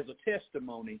 citing it as a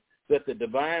testimony that the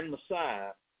divine Messiah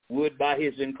would, by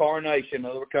his incarnation,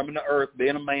 coming to earth,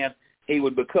 being a man, he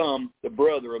would become the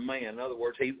brother of man. In other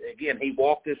words, he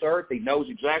walked this earth. He knows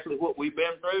exactly what we've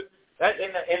been through.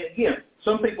 And again,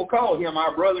 some people call him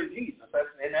our brother Jesus,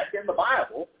 and that's in the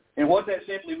Bible. And what that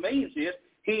simply means is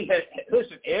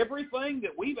everything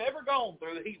that we've ever gone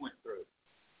through that he went through.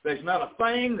 There's not a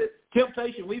thing,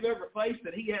 temptation we've ever faced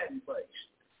that he hadn't faced.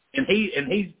 And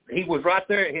he was right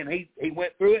there, and he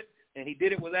went through it, and he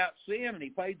did it without sin, and he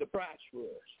paid the price for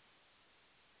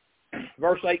us.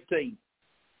 Verse 18.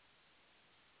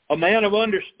 A man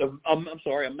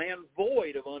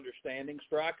void of understanding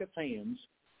striketh hands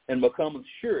and becometh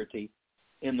surety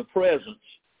in the presence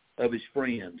of his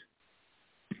friend.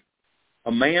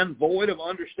 A man void of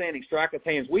understanding striketh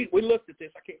hands. We looked at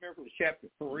this. I can't remember if it was chapter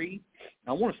 3.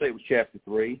 I want to say it was chapter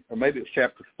 3, or maybe it was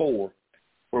chapter 4,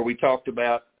 where we talked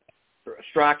about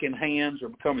striking hands or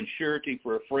becoming surety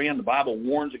for a friend. The Bible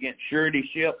warns against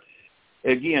suretyship.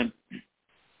 Again,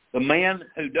 the man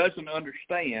who doesn't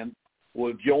understand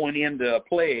will join into a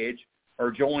pledge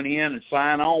or join in and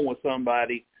sign on with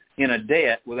somebody in a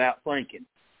debt without thinking.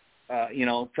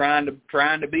 Trying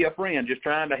to be a friend, just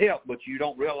trying to help, but you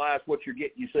don't realize what you're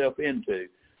getting yourself into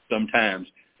sometimes.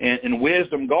 And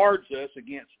wisdom guards us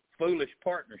against foolish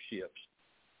partnerships.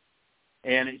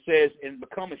 And it says, and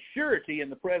become a surety in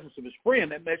the presence of his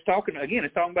friend. And it's talking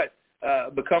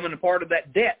about becoming a part of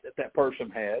that debt that person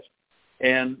has.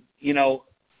 And,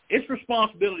 it's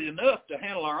responsibility enough to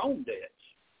handle our own debts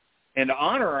and to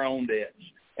honor our own debts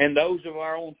and those of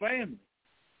our own family.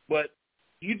 But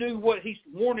you do what he's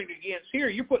warning against here,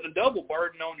 you're putting a double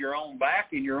burden on your own back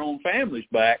and your own family's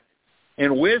back.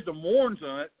 And wisdom warns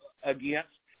against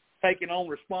taking on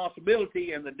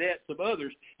responsibility and the debts of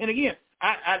others. And again,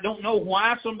 I don't know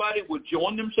why somebody would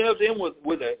join themselves in with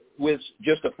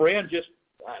just a friend.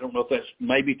 I don't know if that's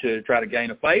maybe to try to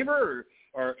gain a favor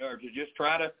or to just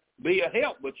try to be a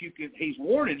help. But he's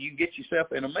warning you can get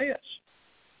yourself in a mess.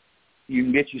 You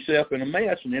can get yourself in a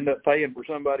mess and end up paying for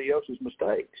somebody else's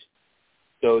mistakes.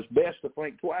 So it's best to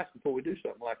think twice before we do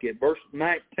something like that. Verse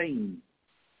 19.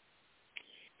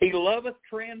 He loveth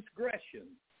transgression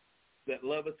that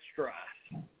loveth strife,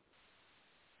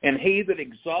 and he that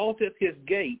exalteth his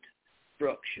gate,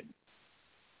 destruction.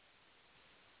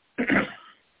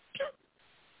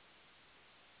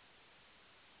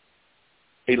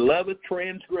 He loveth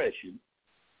transgression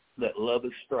that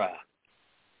loveth strife.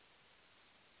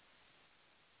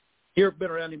 You ever been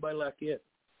around anybody like that?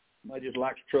 Somebody just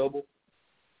likes trouble?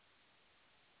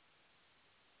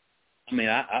 I mean,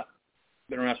 I've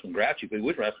been around some grouchy people.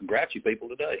 We're around some grouchy people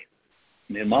today.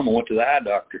 Me and Mama went to the eye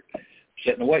doctor,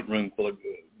 sat in the waiting room full of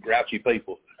grouchy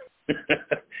people.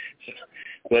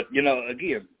 But,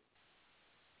 again,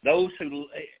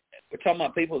 we're talking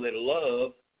about people that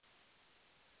love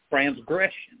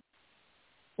transgression.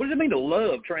 What does it mean to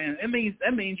love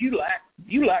That means you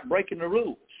like breaking the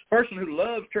rules. A person who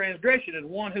loves transgression is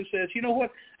one who says, you know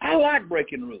what, I like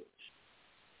breaking rules.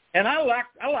 And I like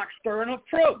stirring up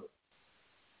trouble.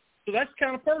 So that's the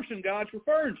kind of person God's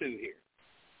referring to here.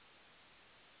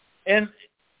 And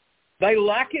they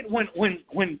like it when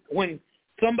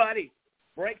somebody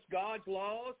breaks God's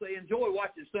laws. They enjoy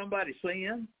watching somebody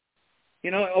sin.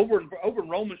 Over in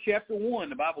Romans chapter 1,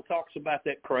 the Bible talks about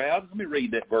that crowd. Let me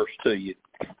read that verse to you.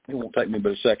 It won't take me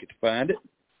but a second to find it.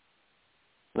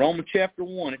 Romans chapter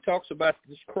 1, it talks about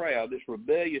this crowd, this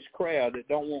rebellious crowd that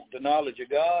don't want the knowledge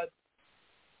of God.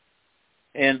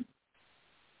 And,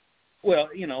 well,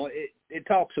 it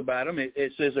talks about them.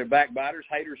 It says they're backbiters,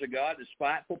 haters of God,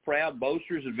 despiteful, proud,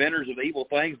 boasters, inventors of evil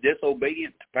things,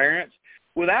 disobedient to parents,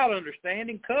 without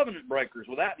understanding, covenant breakers,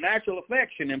 without natural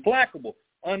affection, implacable,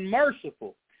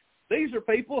 unmerciful. These are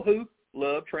people who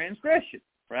love transgression,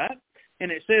 right? And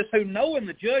it says who knowing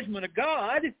the judgment of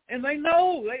God, and they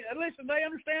know, they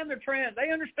understand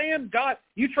they understand God.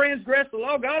 You transgress the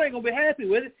law, God ain't going to be happy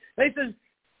with it.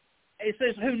 It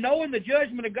says who knowing the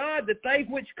judgment of God, that they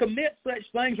which commit such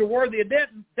things are worthy of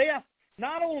death,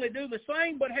 not only do the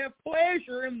same, but have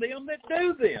pleasure in them that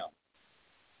do them.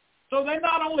 So they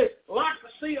not only like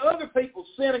to see other people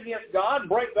sin against God and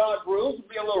break God's rules and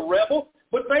be a little rebel,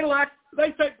 but they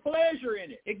take pleasure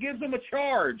in it. It gives them a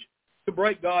charge to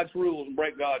break God's rules and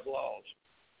break God's laws.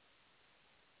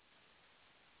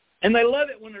 And they love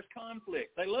it when there's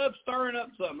conflict. They love stirring up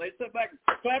something. They sit back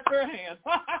and clap their hands.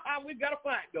 We've got a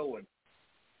fight going.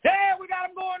 Yeah, we got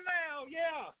them going now.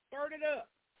 Yeah, start it up.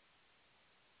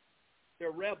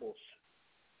 They're rebels.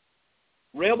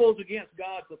 Rebels against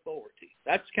God's authority.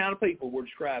 That's the kind of people we're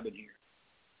describing here.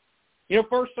 You know,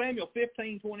 1 Samuel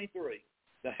 15:23,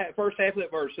 the first half of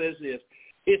that verse says this.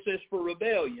 It says, for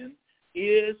rebellion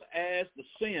is as the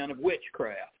sin of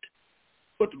witchcraft.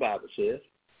 What the Bible says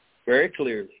very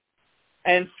clearly.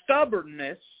 And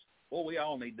stubbornness, well, we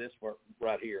all need this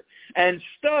right here. And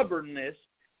stubbornness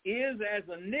is as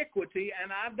iniquity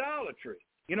and idolatry.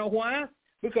 You know why?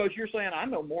 Because you're saying, I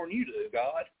know more than you do,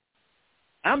 God.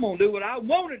 I'm going to do what I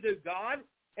want to do, God.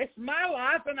 It's my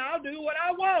life, and I'll do what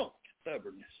I want.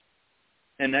 Stubbornness.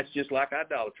 And that's just like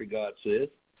idolatry, God says.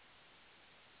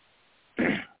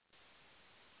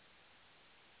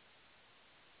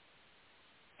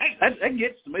 That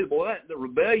gets to me, boy. The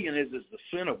rebellion is the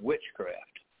sin of witchcraft.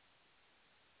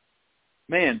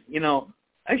 Man, you know,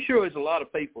 there sure is a lot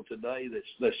of people today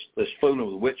that's fooling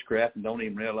with witchcraft and don't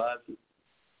even realize it.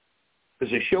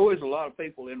 Because there sure is a lot of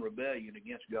people in rebellion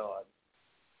against God.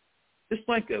 Just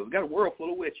think of it. We've got a world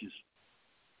full of witches.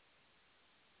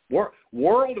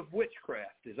 World of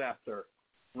witchcraft is out there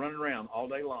running around all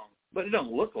day long. But it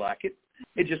doesn't look like it.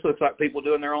 It just looks like people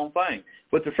doing their own thing.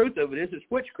 But the truth of it is it's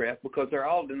witchcraft because they're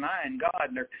all denying God.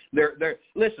 And they're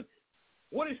listen,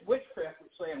 what is witchcraft?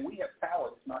 It's saying we have power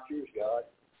that's not yours, God.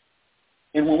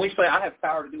 And when we say I have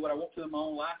power to do what I want to in my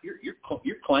own life,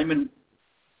 you're claiming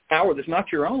power that's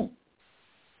not your own.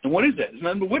 And what is that? It's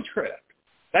nothing but witchcraft.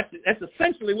 That's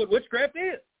essentially what witchcraft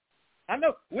is. I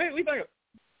know we think of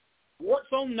warts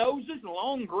on noses and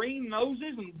long green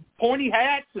noses and pointy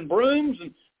hats and brooms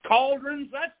and cauldrons.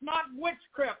 That's not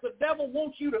witchcraft. The devil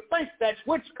wants you to think that's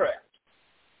witchcraft.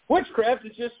 Witchcraft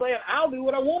is just saying, I'll do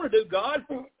what I want to do, God.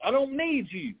 I don't need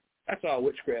you. That's all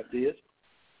witchcraft is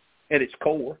at its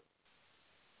core.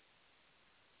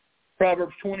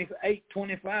 Proverbs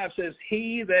 28:25 says,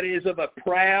 he that is of a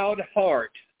proud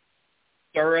heart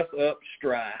stirreth up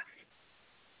strife.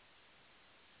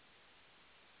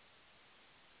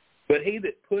 But he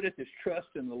that putteth his trust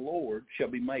in the Lord shall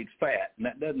be made fat. And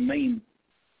that doesn't mean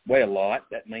weigh a lot.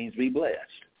 That means be blessed.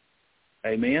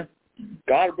 Amen?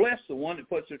 God bless the one that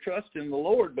puts their trust in the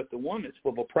Lord, but the one that's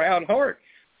of a proud heart,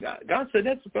 God said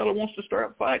that's the fellow who wants to stir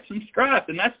up fights and strife.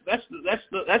 And that's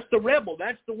the rebel.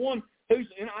 That's the one who's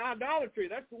in idolatry.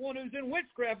 That's the one who's in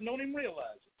witchcraft and don't even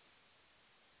realize it.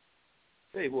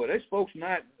 Hey, boy, those folks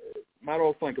might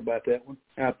all think about that one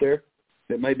out there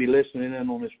that may be listening in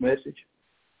on this message.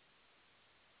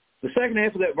 The second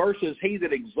half of that verse is, he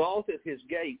that exalteth his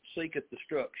gate seeketh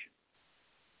destruction.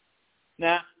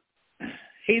 Now,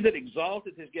 he that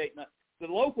exalteth his gate. Now, the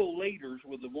local leaders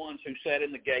were the ones who sat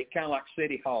in the gate, kind of like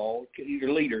City Hall,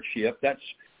 your leadership. That's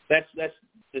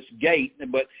this gate,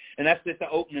 and that's just the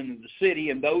opening of the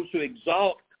city. And those who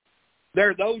exalt,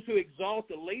 there are those who exalt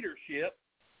the leadership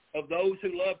of those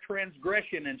who love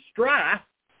transgression and strife.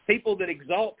 People that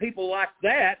exalt people like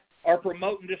that are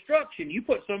promoting destruction. You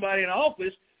put somebody in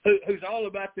office who's all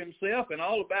about themselves and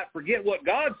all about forget what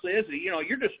God says. You know,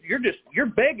 you're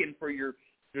begging for your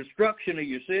destruction of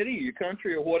your city, or your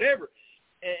country, or whatever.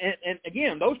 And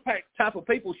again, those type of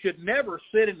people should never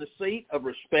sit in the seat of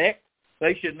respect.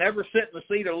 They should never sit in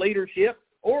the seat of leadership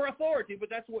or authority. But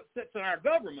that's what sits in our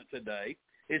government today,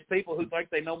 is people who think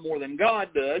they know more than God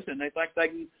does, and they think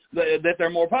that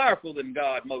they're more powerful than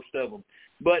God, most of them.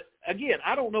 But again,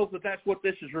 I don't know if that's what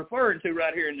this is referring to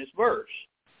right here in this verse.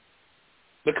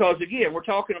 Because again, we're just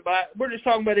talking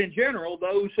about in general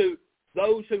those who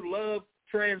love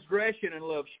transgression and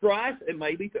love strife, and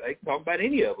maybe they can talk about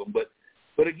any of them.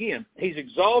 But again, he's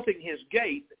exalting his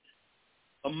gate.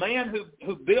 A man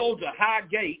who builds a high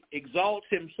gate exalts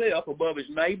himself above his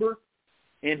neighbor,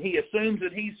 and he assumes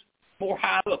that he's more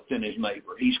high up than his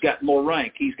neighbor. He's got more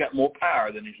rank. He's got more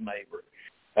power than his neighbor.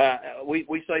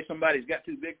 We say somebody's got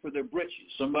too big for their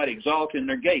britches. Somebody exalting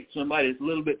their gait. Somebody's a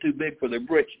little bit too big for their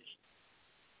britches.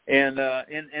 And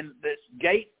this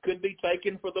gait could be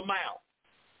taken for the mouth.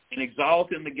 And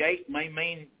exalting the gait may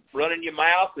mean running your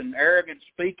mouth and arrogant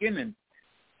speaking.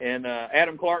 And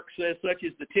Adam Clark says such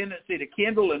is the tendency to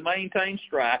kindle and maintain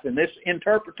strife. And this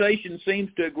interpretation seems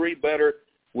to agree better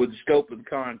with the scope of the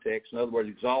context. In other words,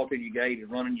 exalting your gait and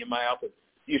running your mouth.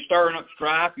 You're stirring up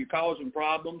strife. You're causing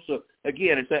problems. So,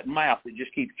 again, it's that mouth that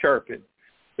just keeps chirping.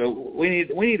 So we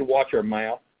need to watch our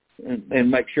mouth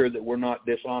and make sure that we're not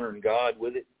dishonoring God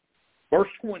with it. Verse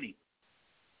 20.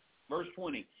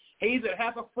 He that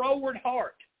hath a froward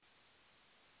heart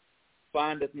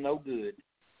findeth no good,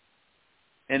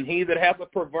 and he that hath a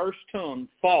perverse tongue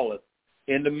falleth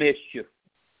into mischief.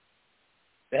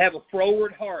 To have a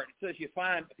froward heart, it says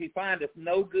he findeth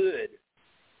no good.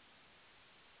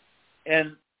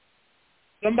 And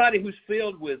somebody who's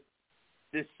filled with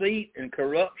deceit and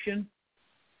corruption,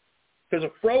 because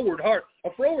a froward heart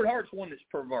is one that's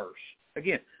perverse.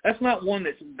 Again, that's not one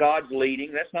that's God's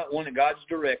leading. That's not one that God's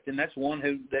directing. That's one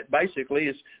that basically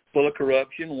is full of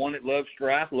corruption, one that loves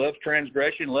strife, loves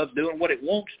transgression, loves doing what it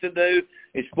wants to do.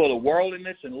 It's full of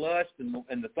worldliness and lust and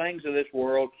the things of this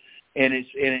world. And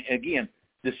again,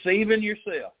 deceiving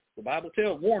yourself. The Bible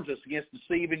warns us against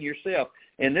deceiving yourself.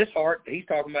 And this heart he's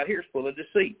talking about here is full of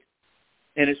deceit.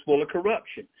 And it's full of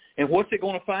corruption. And what's it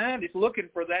going to find? It's looking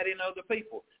for that in other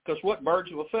people. Because what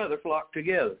birds of a feather flock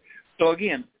together. So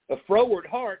again, a froward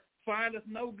heart findeth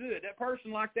no good. That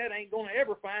person like that ain't going to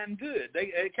ever find good.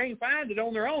 They can't find it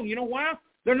on their own. You know why?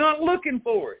 They're not looking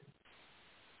for it.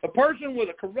 A person with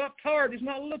a corrupt heart is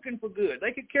not looking for good.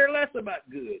 They could care less about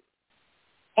good.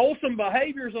 Wholesome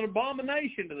behavior is an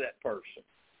abomination to that person.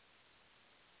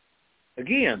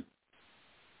 Again,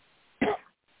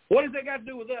 what has that got to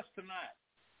do with us tonight?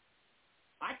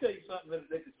 I tell you something that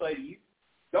they could say to you.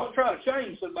 Don't try to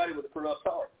change somebody with a corrupt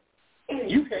heart.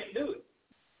 You can't do it.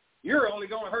 You're only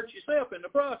going to hurt yourself in the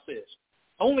process.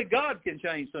 Only God can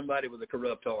change somebody with a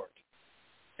corrupt heart.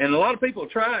 And a lot of people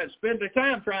try and spend their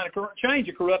time trying to change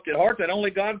a corrupted heart that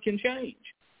only God can change.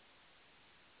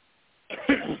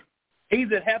 He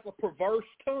that hath a perverse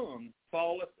tongue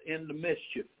falleth into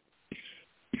mischief.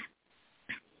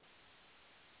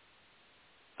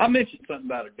 I mentioned something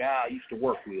about a guy I used to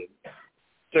work with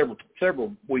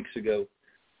several weeks ago.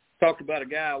 Talked about a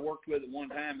guy I worked with at one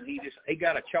time, and he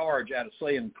got a charge out of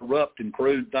saying corrupt and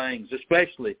crude things,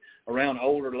 especially around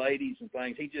older ladies and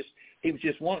things. He was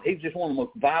just one of the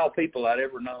most vile people I'd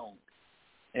ever known.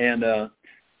 And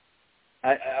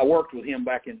I worked with him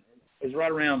back it was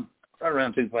right around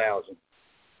 2000.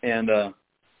 And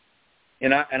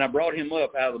I brought him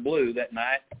up out of the blue that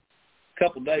night. A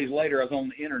couple of days later, I was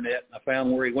on the internet, and I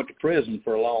found where he went to prison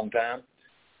for a long time,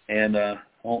 and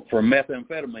for a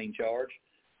methamphetamine charge.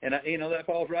 And, that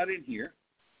falls right in here.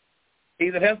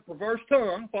 He that has a perverse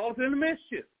tongue falls into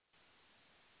mischief.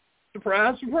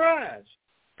 Surprise, surprise.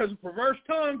 Because a perverse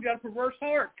tongue's got a perverse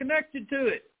heart connected to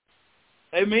it.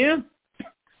 Amen?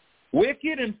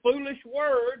 Wicked and foolish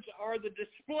words are the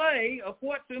display of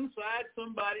what's inside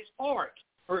somebody's heart,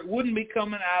 or it wouldn't be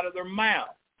coming out of their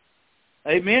mouth.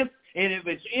 Amen? And if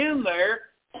it's in there,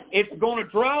 it's going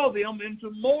to draw them into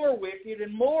more wicked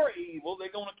and more evil. They're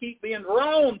going to keep being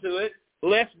drawn to it.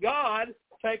 Lest God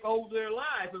take over their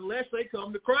life, unless they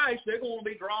come to Christ, they're going to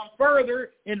be drawn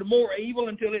further into more evil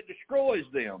until it destroys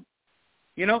them.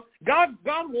 God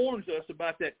warns us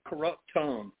about that corrupt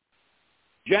tongue.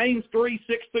 James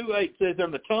 3:6-8 says,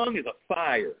 and the tongue is a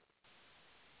fire.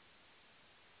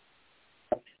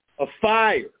 A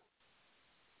fire.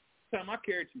 Time I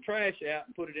carried some trash out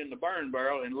and put it in the burn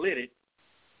barrel and lit it,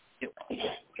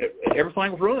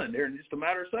 everything was ruined there in just a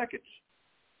matter of seconds.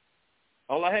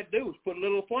 All I had to do was put a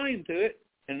little flame to it,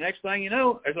 and the next thing you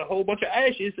know, there's a whole bunch of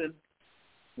ashes and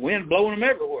wind blowing them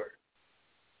everywhere.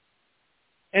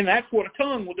 And that's what a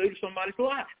tongue will do to somebody's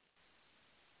life.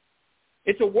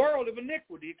 It's a world of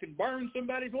iniquity. It can burn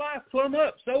somebody's life plumb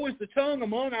up. So is the tongue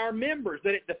among our members,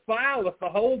 that it defileth the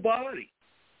whole body,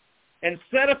 and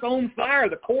setteth on fire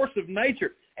the course of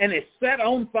nature, and is set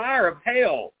on fire of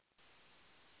hell.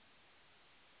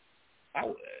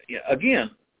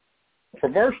 Again,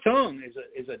 perverse tongue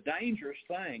is a dangerous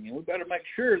thing, and we better make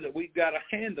sure that we've got a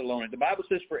handle on it. The Bible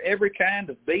says, for every kind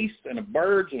of beast and of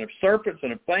birds and of serpents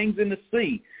and of things in the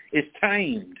sea is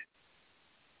tamed,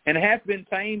 and hath been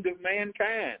tamed of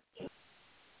mankind.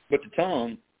 But the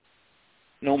tongue,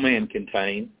 no man can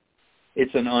tame.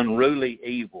 It's an unruly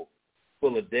evil,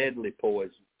 full of deadly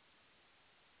poison.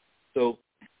 So,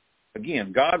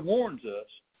 again, God warns us.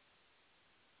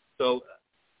 So,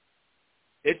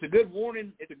 It's a good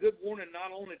warning. It's a good warning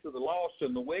not only to the lost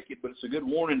and the wicked, but it's a good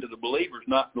warning to the believers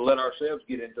not to let ourselves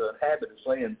get into a habit of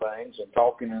saying things and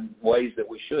talking in ways that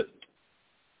we shouldn't.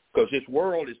 Because this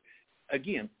world is,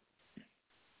 again,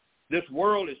 this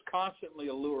world is constantly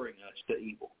alluring us to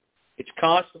evil. It's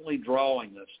constantly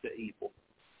drawing us to evil.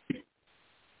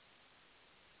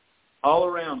 All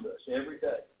around us, every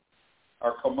day,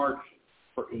 are commercials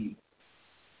for evil.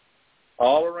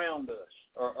 All around us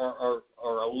are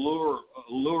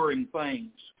alluring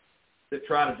things that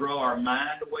try to draw our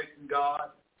mind away from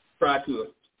God, try to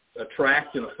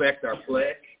attract and affect our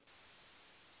flesh,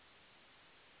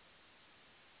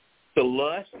 to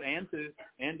lust and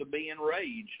to be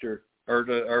enraged or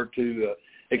to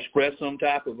express some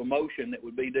type of emotion that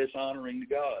would be dishonoring to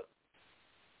God.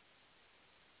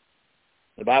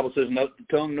 The Bible says, "No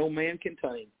tongue no man can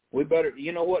tame." We better,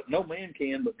 you know what? No man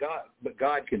can, but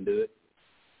God can do it.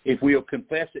 If we'll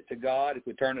confess it to God, if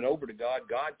we turn it over to God,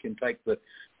 God can take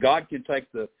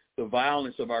the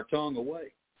violence of our tongue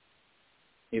away.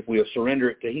 If we'll surrender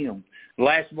it to Him.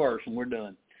 Last verse, and we're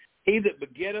done. He that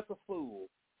begetteth a fool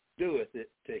doeth it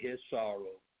to his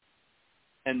sorrow,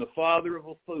 and the father of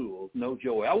a fool no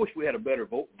joy. I wish we had a better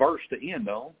verse to end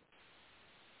on,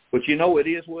 but you know it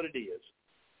is what it is.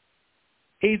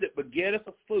 He that begetteth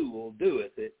a fool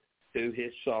doeth it to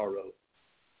his sorrow.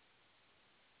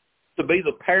 To be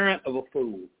the parent of a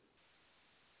fool,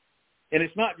 and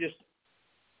it's not just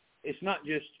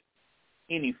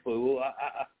any fool.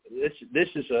 This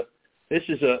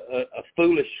is a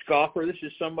foolish scoffer. This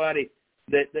is somebody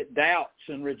that doubts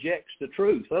and rejects the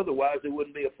truth. Otherwise, it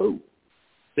wouldn't be a fool.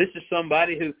 This is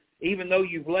somebody who, even though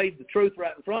you've laid the truth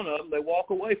right in front of them, they walk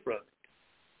away from it.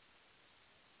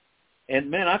 And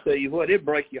man, I tell you what, it'd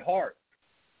break your heart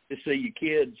to see your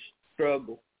kids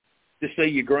struggle, to see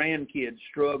your grandkids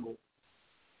struggle,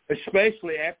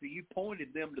 especially after you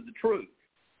pointed them to the truth.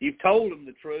 You've told them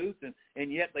the truth,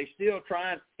 and yet they still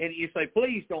try, and you say,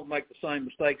 please don't make the same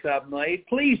mistakes I've made.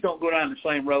 Please don't go down the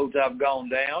same roads I've gone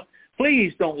down.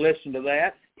 Please don't listen to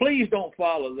that. Please don't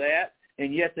follow that.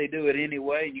 And yet they do it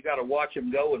anyway, and you got to watch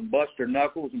them go and bust their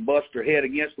knuckles and bust their head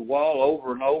against the wall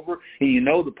over and over, and you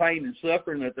know the pain and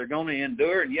suffering that they're going to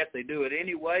endure, and yet they do it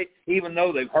anyway, even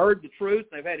though they've heard the truth,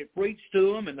 and they've had it preached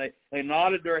to them, and they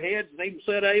nodded their heads and even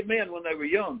said amen when they were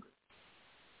younger.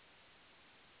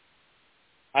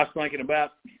 I was thinking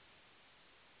about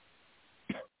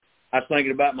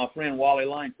my friend Wally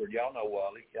Langford. Y'all know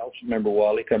Wally. Y'all remember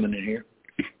Wally coming in here.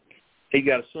 He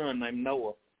got a son named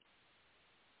Noah.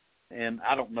 And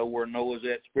I don't know where Noah's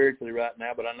at spiritually right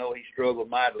now, but I know he struggled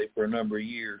mightily for a number of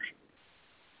years.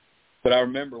 But I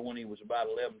remember when he was about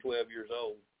 11, 12 years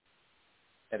old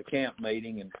at a camp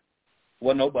meeting, and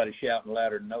wasn't nobody shouting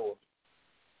louder than Noah.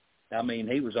 I mean,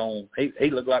 he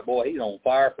looked like, boy, he's on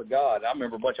fire for God. I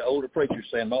remember a bunch of older preachers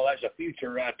saying, oh, that's a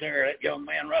future right there, that young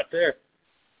man right there.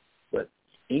 But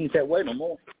he ain't that way no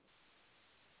more.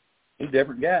 He's a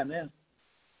different guy now.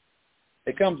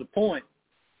 There comes a point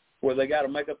where they got to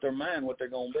make up their mind what they're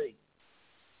going to be.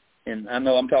 And I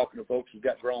know I'm talking to folks who've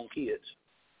got grown kids.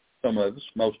 Some of us,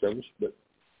 most of us, but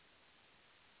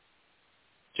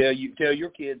tell your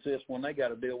kids this when they got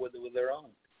to deal with it with their own.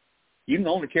 You can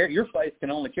only carry, your faith can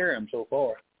only carry them so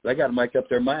far. They got to make up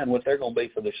their mind what they're going to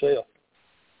be for themselves.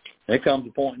 There comes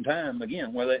a point in time,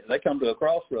 again, where they come to a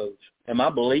crossroads. Am I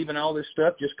believing all this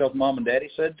stuff just because Mom and Daddy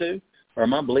said to, or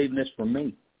am I believing this for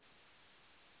me?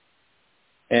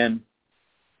 And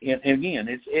again,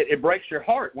 it breaks your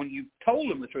heart when you told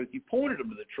them the truth, you pointed them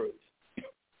to the truth.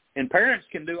 And parents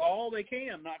can do all they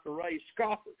can not to raise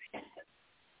scoffers.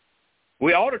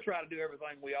 We ought to try to do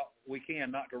everything we can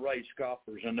not to raise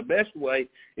scoffers. And the best way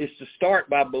is to start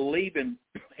by believing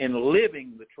and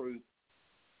living the truth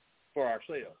for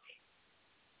ourselves.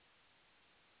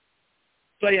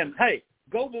 Saying, hey,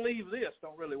 go believe this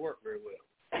don't really work very well.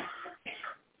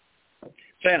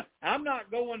 Saying, I'm not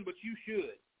going, but you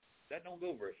should. That don't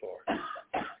go very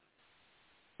far.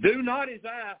 Do not as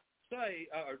I say,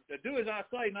 or do as I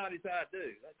say, not as I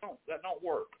do. That don't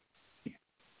work.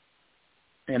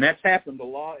 And that's happened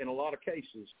in a lot of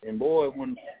cases. And boy,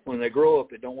 when they grow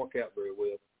up, it don't work out very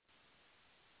well.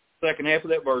 Second half of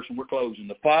that verse, and we're closing.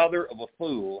 The father of a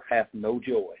fool hath no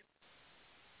joy.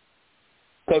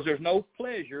 Because there's no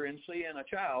pleasure in seeing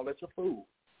a child that's a fool.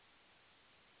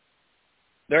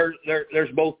 There's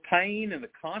both pain in the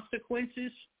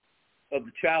consequences of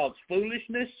the child's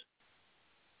foolishness,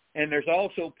 and there's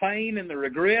also pain in the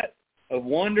regret of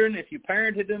wondering if you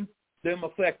parented them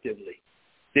effectively.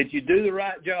 Did you do the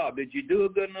right job? Did you do a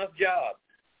good enough job?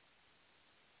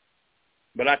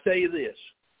 But I tell you this,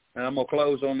 and I'm going to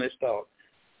close on this thought.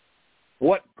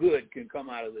 What good can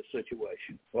come out of this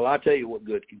situation? Well, I'll tell you what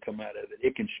good can come out of it.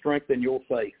 It can strengthen your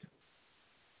faith.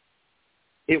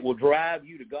 It will drive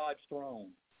you to God's throne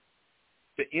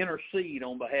to intercede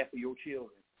on behalf of your children.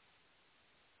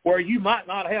 Where you might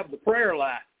not have the prayer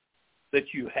life that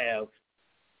you have,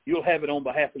 you'll have it on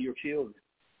behalf of your children.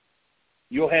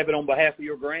 You'll have it on behalf of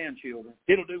your grandchildren.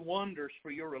 It'll do wonders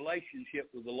for your relationship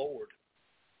with the Lord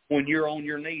when you're on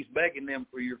your knees begging them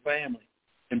for your family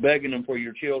and begging them for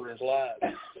your children's lives.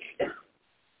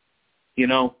 You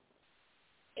know,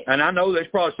 and I know there's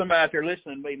probably somebody out there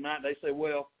listening to me tonight. They say,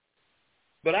 well,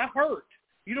 but I hurt.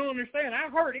 You don't understand. I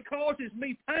hurt. It causes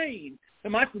me pain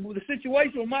in the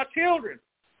situation with my children.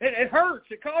 It hurts.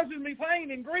 It causes me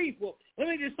pain and grief. Well, let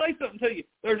me just say something to you.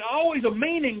 There's always a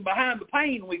meaning behind the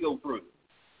pain we go through.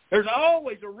 There's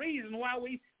always a reason why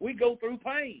we go through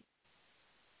pain.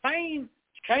 Pain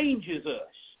changes us.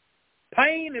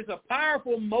 Pain is a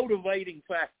powerful motivating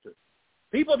factor.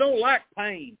 People don't like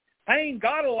pain.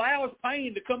 God allows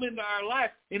pain to come into our life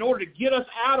in order to get us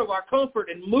out of our comfort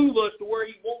and move us to where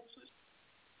He wants us.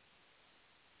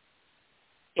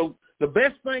 So the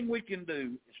best thing we can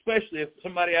do, especially if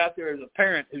somebody out there is a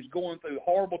parent who's going through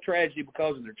horrible tragedy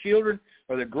because of their children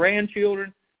or their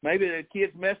grandchildren, maybe their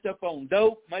kids messed up on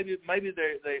dope, maybe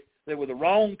they were the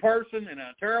wrong person in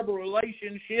a terrible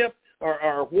relationship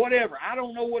or whatever. I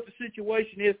don't know what the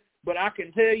situation is, but I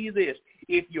can tell you this.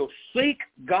 If you'll seek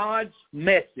God's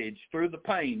message through the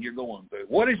pain you're going through,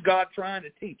 what is God trying to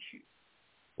teach you?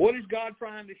 What is God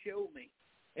trying to show me?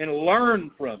 And learn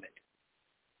from it.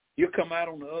 You'll come out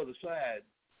on the other side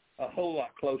a whole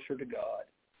lot closer to God.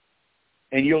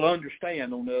 And you'll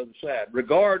understand on the other side,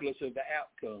 regardless of the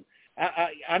outcome.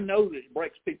 I know that it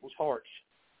breaks people's hearts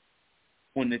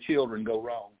when the children go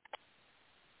wrong.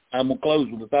 I'm going to close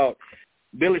with a thought.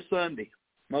 Billy Sunday.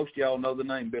 Most of y'all know the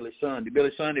name Billy Sunday.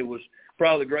 Billy Sunday was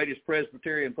probably the greatest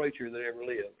Presbyterian preacher that ever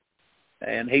lived.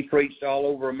 And he preached all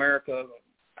over America.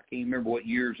 I can't remember what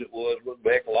years it was. Look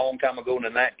back a long time ago in the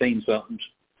 19-somethings,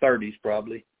 30s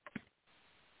probably.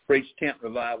 Preached tent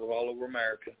revival all over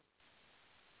America.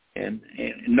 And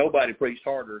nobody preached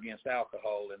harder against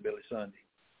alcohol than Billy Sunday.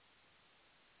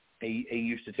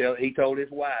 He told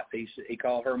his wife, he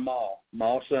called her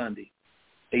Ma Sunday.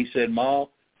 He said, Ma,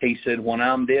 he said, when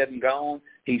I'm dead and gone,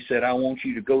 he said, I want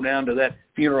you to go down to that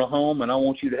funeral home and I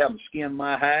want you to have them skin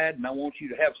my hide and I want you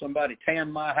to have somebody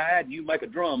tan my hide and you make a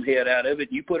drum head out of it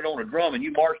and you put it on a drum and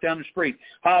you march down the street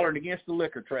hollering against the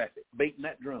liquor traffic, beating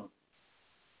that drum.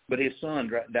 But his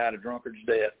son died a drunkard's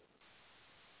death,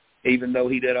 even though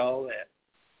he did all that.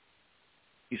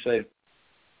 You say,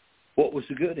 what was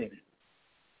the good in it?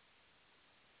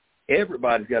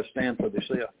 Everybody's got to stand for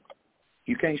themselves.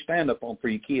 You can't stand up for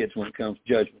your kids when it comes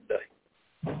to Judgment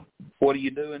Day. What do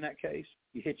you do in that case?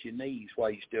 You hit your knees while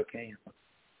you still can.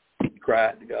 You cry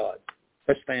out to God.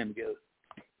 Let's stand together.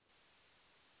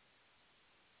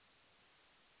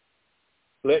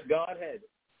 Let God have it.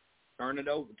 Turn it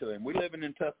over to Him. We're living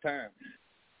in tough times.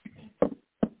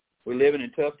 We're living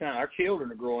in tough times. Our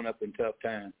children are growing up in tough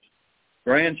times.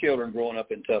 Grandchildren are growing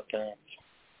up in tough times.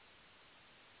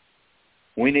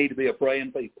 We need to be a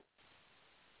praying people.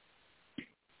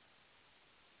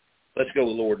 Let's go to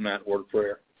the Lord tonight in word of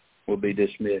prayer. We'll be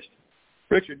dismissed.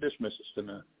 Richard, dismiss us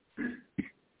tonight.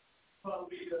 Father,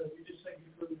 we just thank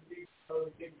you for the deep,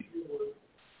 we thank you for your word.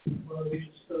 Father, we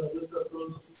just lift up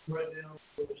those right now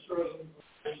who are struggling,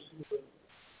 those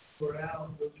who are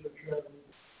out, those who are traveling.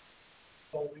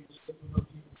 Father, we just lift them up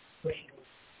to you, especially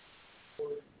for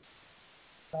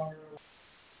power.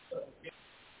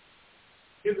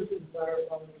 Give us the desire,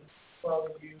 Father, to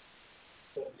follow you.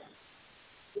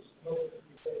 Just know that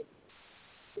we thank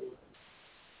you.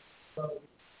 Father,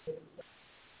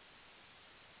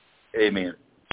 Amen.